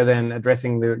bit bigger than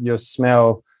addressing your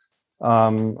smell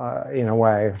in a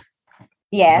way.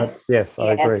 Yes. Yes,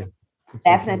 I agree.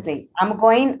 Definitely. I'm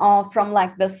going on from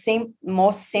like the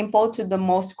most simple to the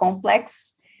most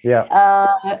complex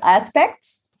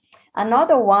aspects.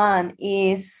 Another one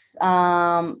is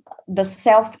the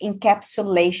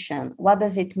self-encapsulation. What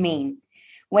does it mean?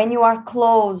 When you are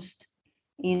closed,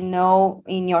 in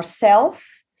yourself,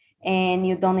 and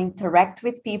you don't interact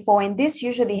with people. And this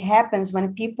usually happens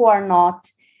when people are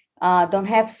don't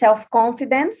have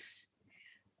self-confidence,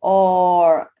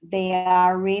 or they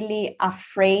are really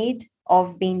afraid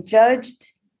of being judged,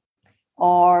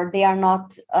 or they are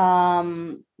not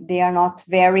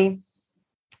very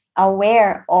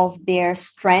aware of their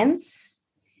strengths,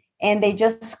 and they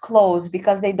just close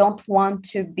because they don't want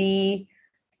to be,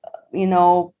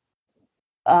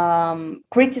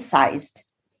 criticized.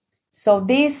 So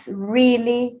this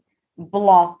really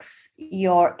blocks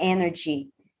your energy,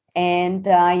 and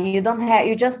your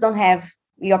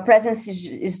presence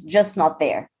is just not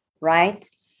there, right?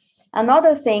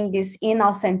 Another thing is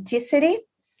inauthenticity.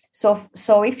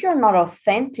 So if you're not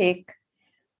authentic,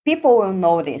 people will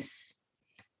notice.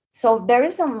 So there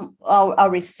is a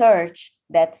research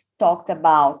that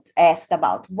asked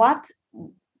about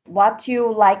what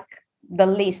you like the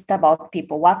least about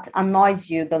people, what annoys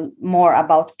you the more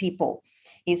about people.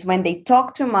 Is when they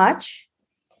talk too much?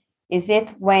 Is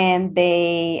it when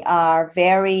they are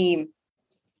very,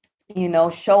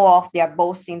 show off, they are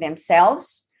boasting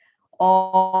themselves?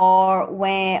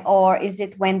 Or is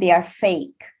it when they are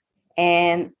fake?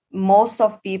 And most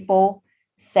of people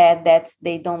said that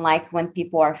they don't like when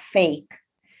people are fake.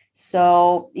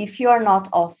 So if you are not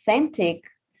authentic,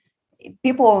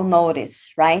 people will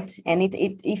notice, right? And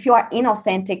if you are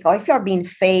inauthentic, or if you're being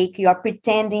fake, you are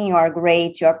pretending you are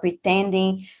great, you are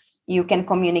pretending you can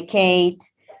communicate,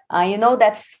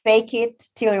 that fake it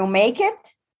till you make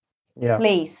it. Yeah.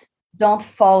 Please don't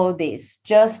follow this.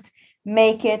 Just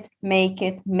make it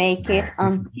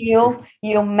until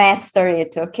you master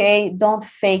it. Okay, don't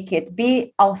fake it.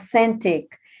 Be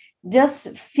authentic.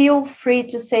 Just feel free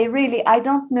to say, really, I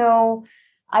don't know,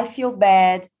 I feel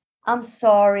bad, I'm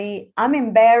sorry, I'm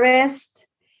embarrassed,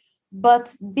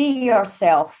 but be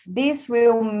yourself. This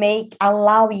will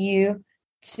allow you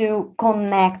to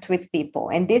connect with people,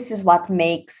 and this is what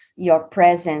makes your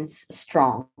presence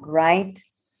strong, right?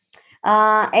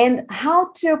 And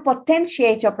how to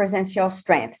potentiate your presential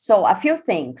strength. So a few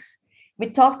things. We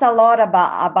talked a lot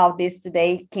about this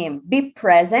today, Kim. Be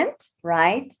present,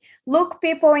 right? Look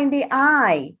people in the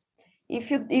eye.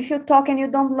 If you talk and you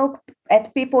don't look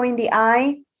at people in the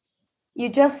eye, you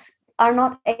just are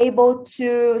not able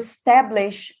to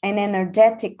establish an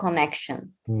energetic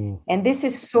connection. And this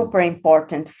is super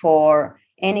important for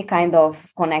any kind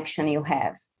of connection you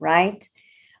have, right?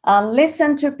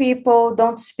 Listen to people,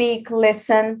 don't speak,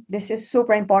 listen. This is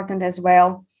super important as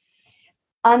well.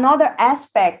 Another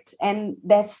aspect, and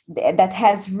that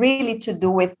has really to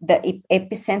do with the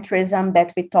epicentrism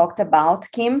that we talked about,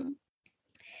 Kim,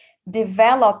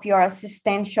 develop your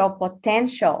assistential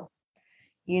potential.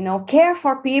 Care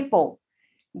for people.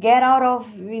 Get out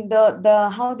of the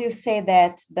how do you say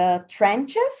that? The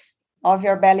trenches of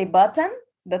your belly button,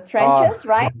 the trenches,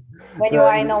 right? When you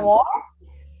are in a war.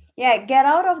 Yeah, get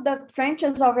out of the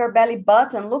trenches of your belly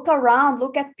button. Look around,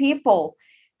 look at people.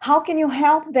 How can you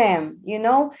help them?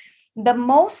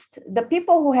 The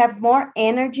people who have more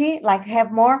energy, like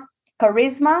have more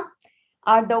charisma,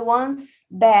 are the ones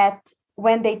that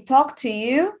when they talk to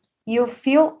you, you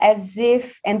feel as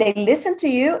if, and they listen to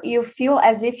you, you feel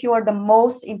as if you are the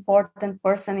most important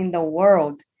person in the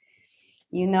world.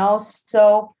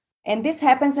 So, and this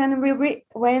happens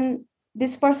when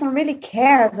this person really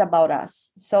cares about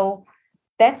us. So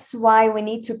that's why we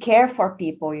need to care for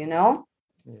people, Yeah.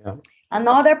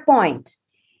 Another point,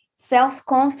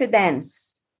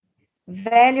 self-confidence,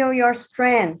 value your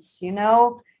strengths.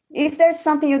 If there's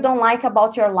something you don't like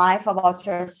about your life, about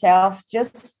yourself,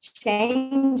 just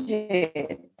change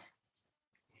it.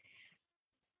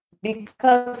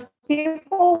 Because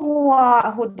people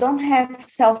who don't have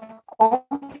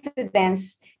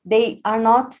self-confidence, they are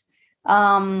not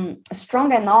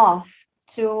strong enough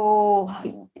to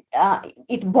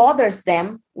it bothers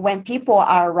them when people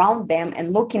are around them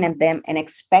and looking at them and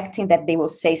expecting that they will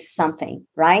say something,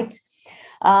 right?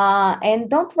 And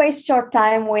don't waste your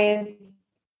time with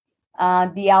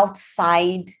the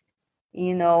outside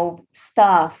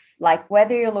stuff, like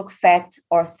whether you look fat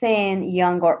or thin,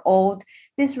 young or old.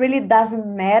 This really doesn't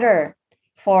matter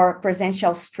for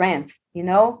presential strength.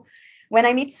 When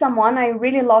I meet someone, I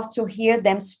really love to hear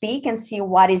them speak and see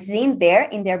what is in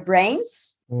their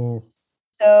brains.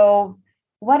 So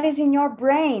what is in your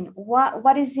brain?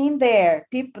 What is in there?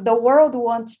 The world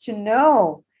wants to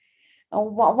know.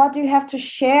 What do you have to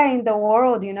share in the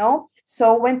world,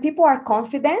 So when people are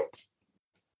confident,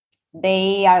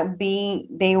 they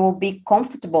will be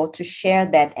comfortable to share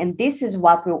that. And this is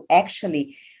what will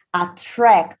actually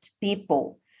attract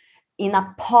people in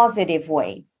a positive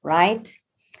way, right?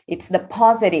 It's the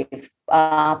positive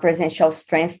presential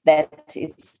strength that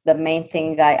is the main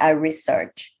thing I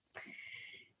research.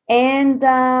 And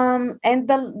the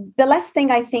last thing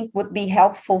I think would be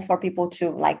helpful for people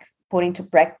to put into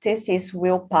practice is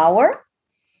willpower.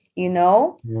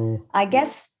 I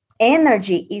guess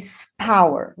energy is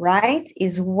power, right?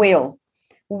 Is will.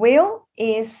 Will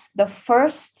is the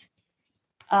first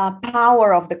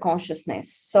power of the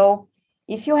consciousness. So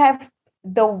if you have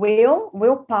the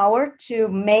willpower to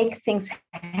make things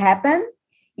happen,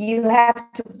 you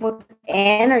have to put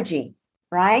energy,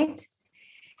 right?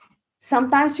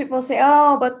 Sometimes people say,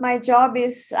 oh, but my job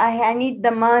is, I need the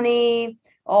money,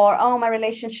 or, oh, my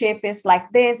relationship is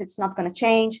like this, it's not going to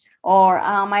change. or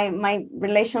my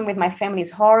relation with my family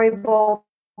is horrible,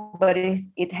 but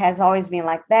it has always been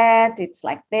like that. It's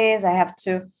like this. I have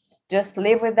to just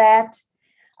live with that.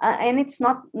 And it's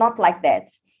not like that.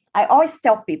 I always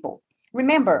tell people,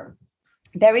 remember,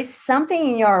 there is something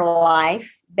in your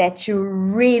life that you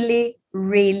really,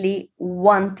 really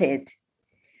wanted.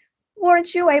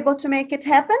 Weren't you able to make it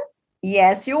happen?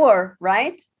 Yes, you were,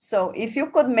 right? So if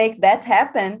you could make that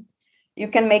happen, you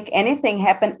can make anything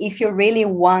happen if you really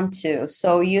want to.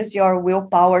 So use your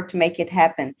willpower to make it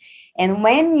happen. And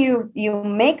when you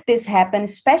make this happen,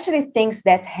 especially things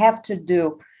that have to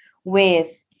do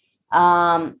with,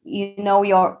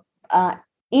 your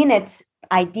innate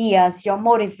ideas, your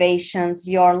motivations,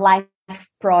 your life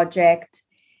project,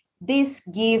 this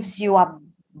gives you a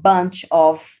bunch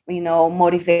of,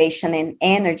 motivation and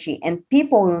energy, and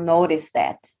people will notice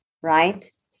that, right?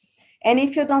 And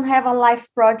if you don't have a life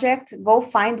project, go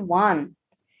find one,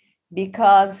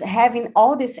 because having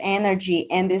all this energy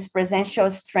and this presential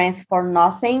strength for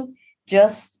nothing,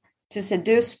 just to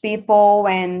seduce people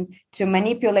and to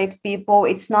manipulate people,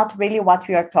 it's not really what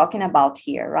we are talking about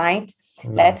here, right?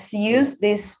 No. Let's use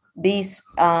this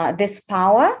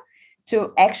power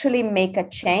to actually make a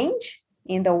change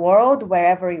in the world,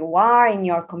 wherever you are, in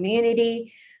your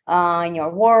community, in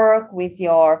your work, with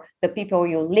the people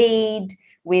you lead,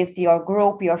 with your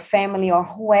group, your family, or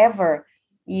whoever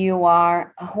you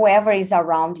are, whoever is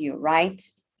around you, right?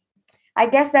 I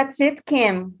guess that's it,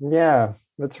 Kim. Yeah,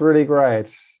 that's really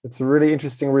great. It's a really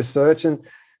interesting research. And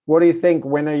what do you think?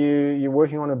 When are you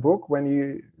working on a book?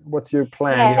 What's your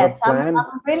plan? Yes, I'm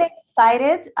really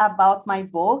excited about my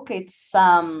book. It's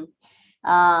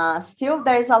still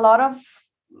there's a lot of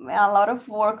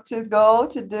work to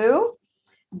do,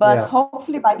 but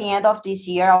hopefully by the end of this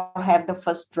year I'll have the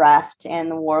first draft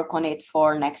and work on it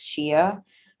for next year.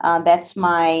 That's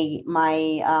my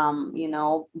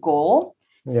goal.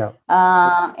 Yeah.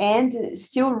 And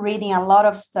still reading a lot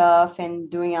of stuff and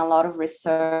doing a lot of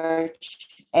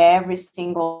research every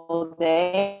single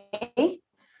day.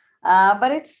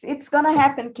 But it's gonna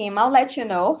happen, Kim. I'll let you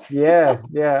know. Yeah,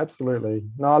 absolutely.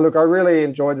 No, look, I really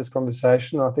enjoyed this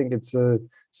conversation. I think it's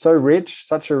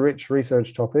such a rich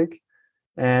research topic.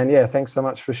 And yeah, thanks so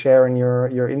much for sharing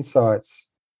your insights.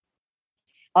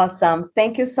 Awesome.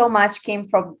 Thank you so much, Kim,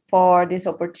 for this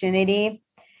opportunity.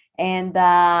 And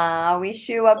I wish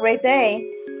you a great day.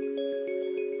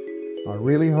 I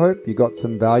really hope you got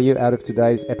some value out of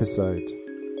today's episode.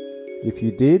 If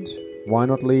you did, why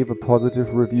not leave a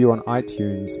positive review on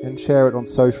iTunes and share it on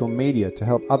social media to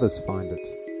help others find it?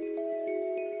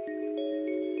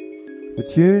 The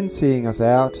tune seeing us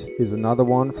out is another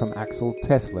one from Axel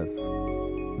Teslev.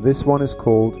 This one is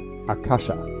called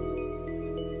Akasha.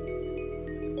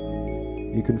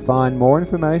 You can find more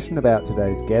information about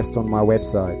today's guest on my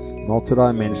website,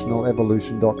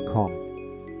 multidimensionalevolution.com,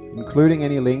 including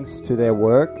any links to their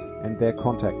work and their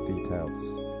contact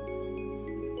details.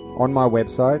 On my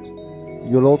website,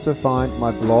 you'll also find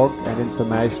my blog and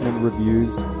information and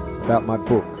reviews about my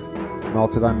book,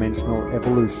 Multidimensional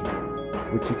Evolution,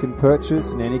 which you can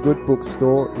purchase in any good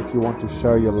bookstore if you want to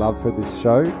show your love for this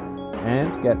show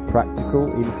and get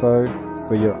practical info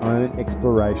for your own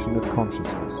exploration of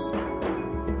consciousness.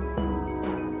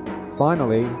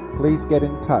 Finally, please get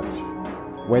in touch,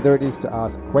 whether it is to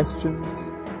ask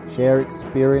questions, share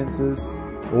experiences,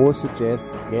 or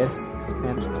suggest guests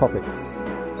and topics.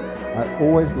 I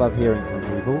always love hearing from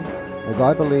people, as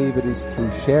I believe it is through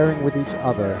sharing with each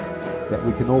other that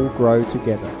we can all grow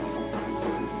together.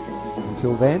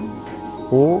 Until then,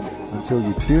 or until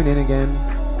you tune in again,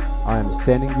 I am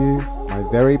sending you my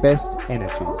very best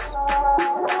energies.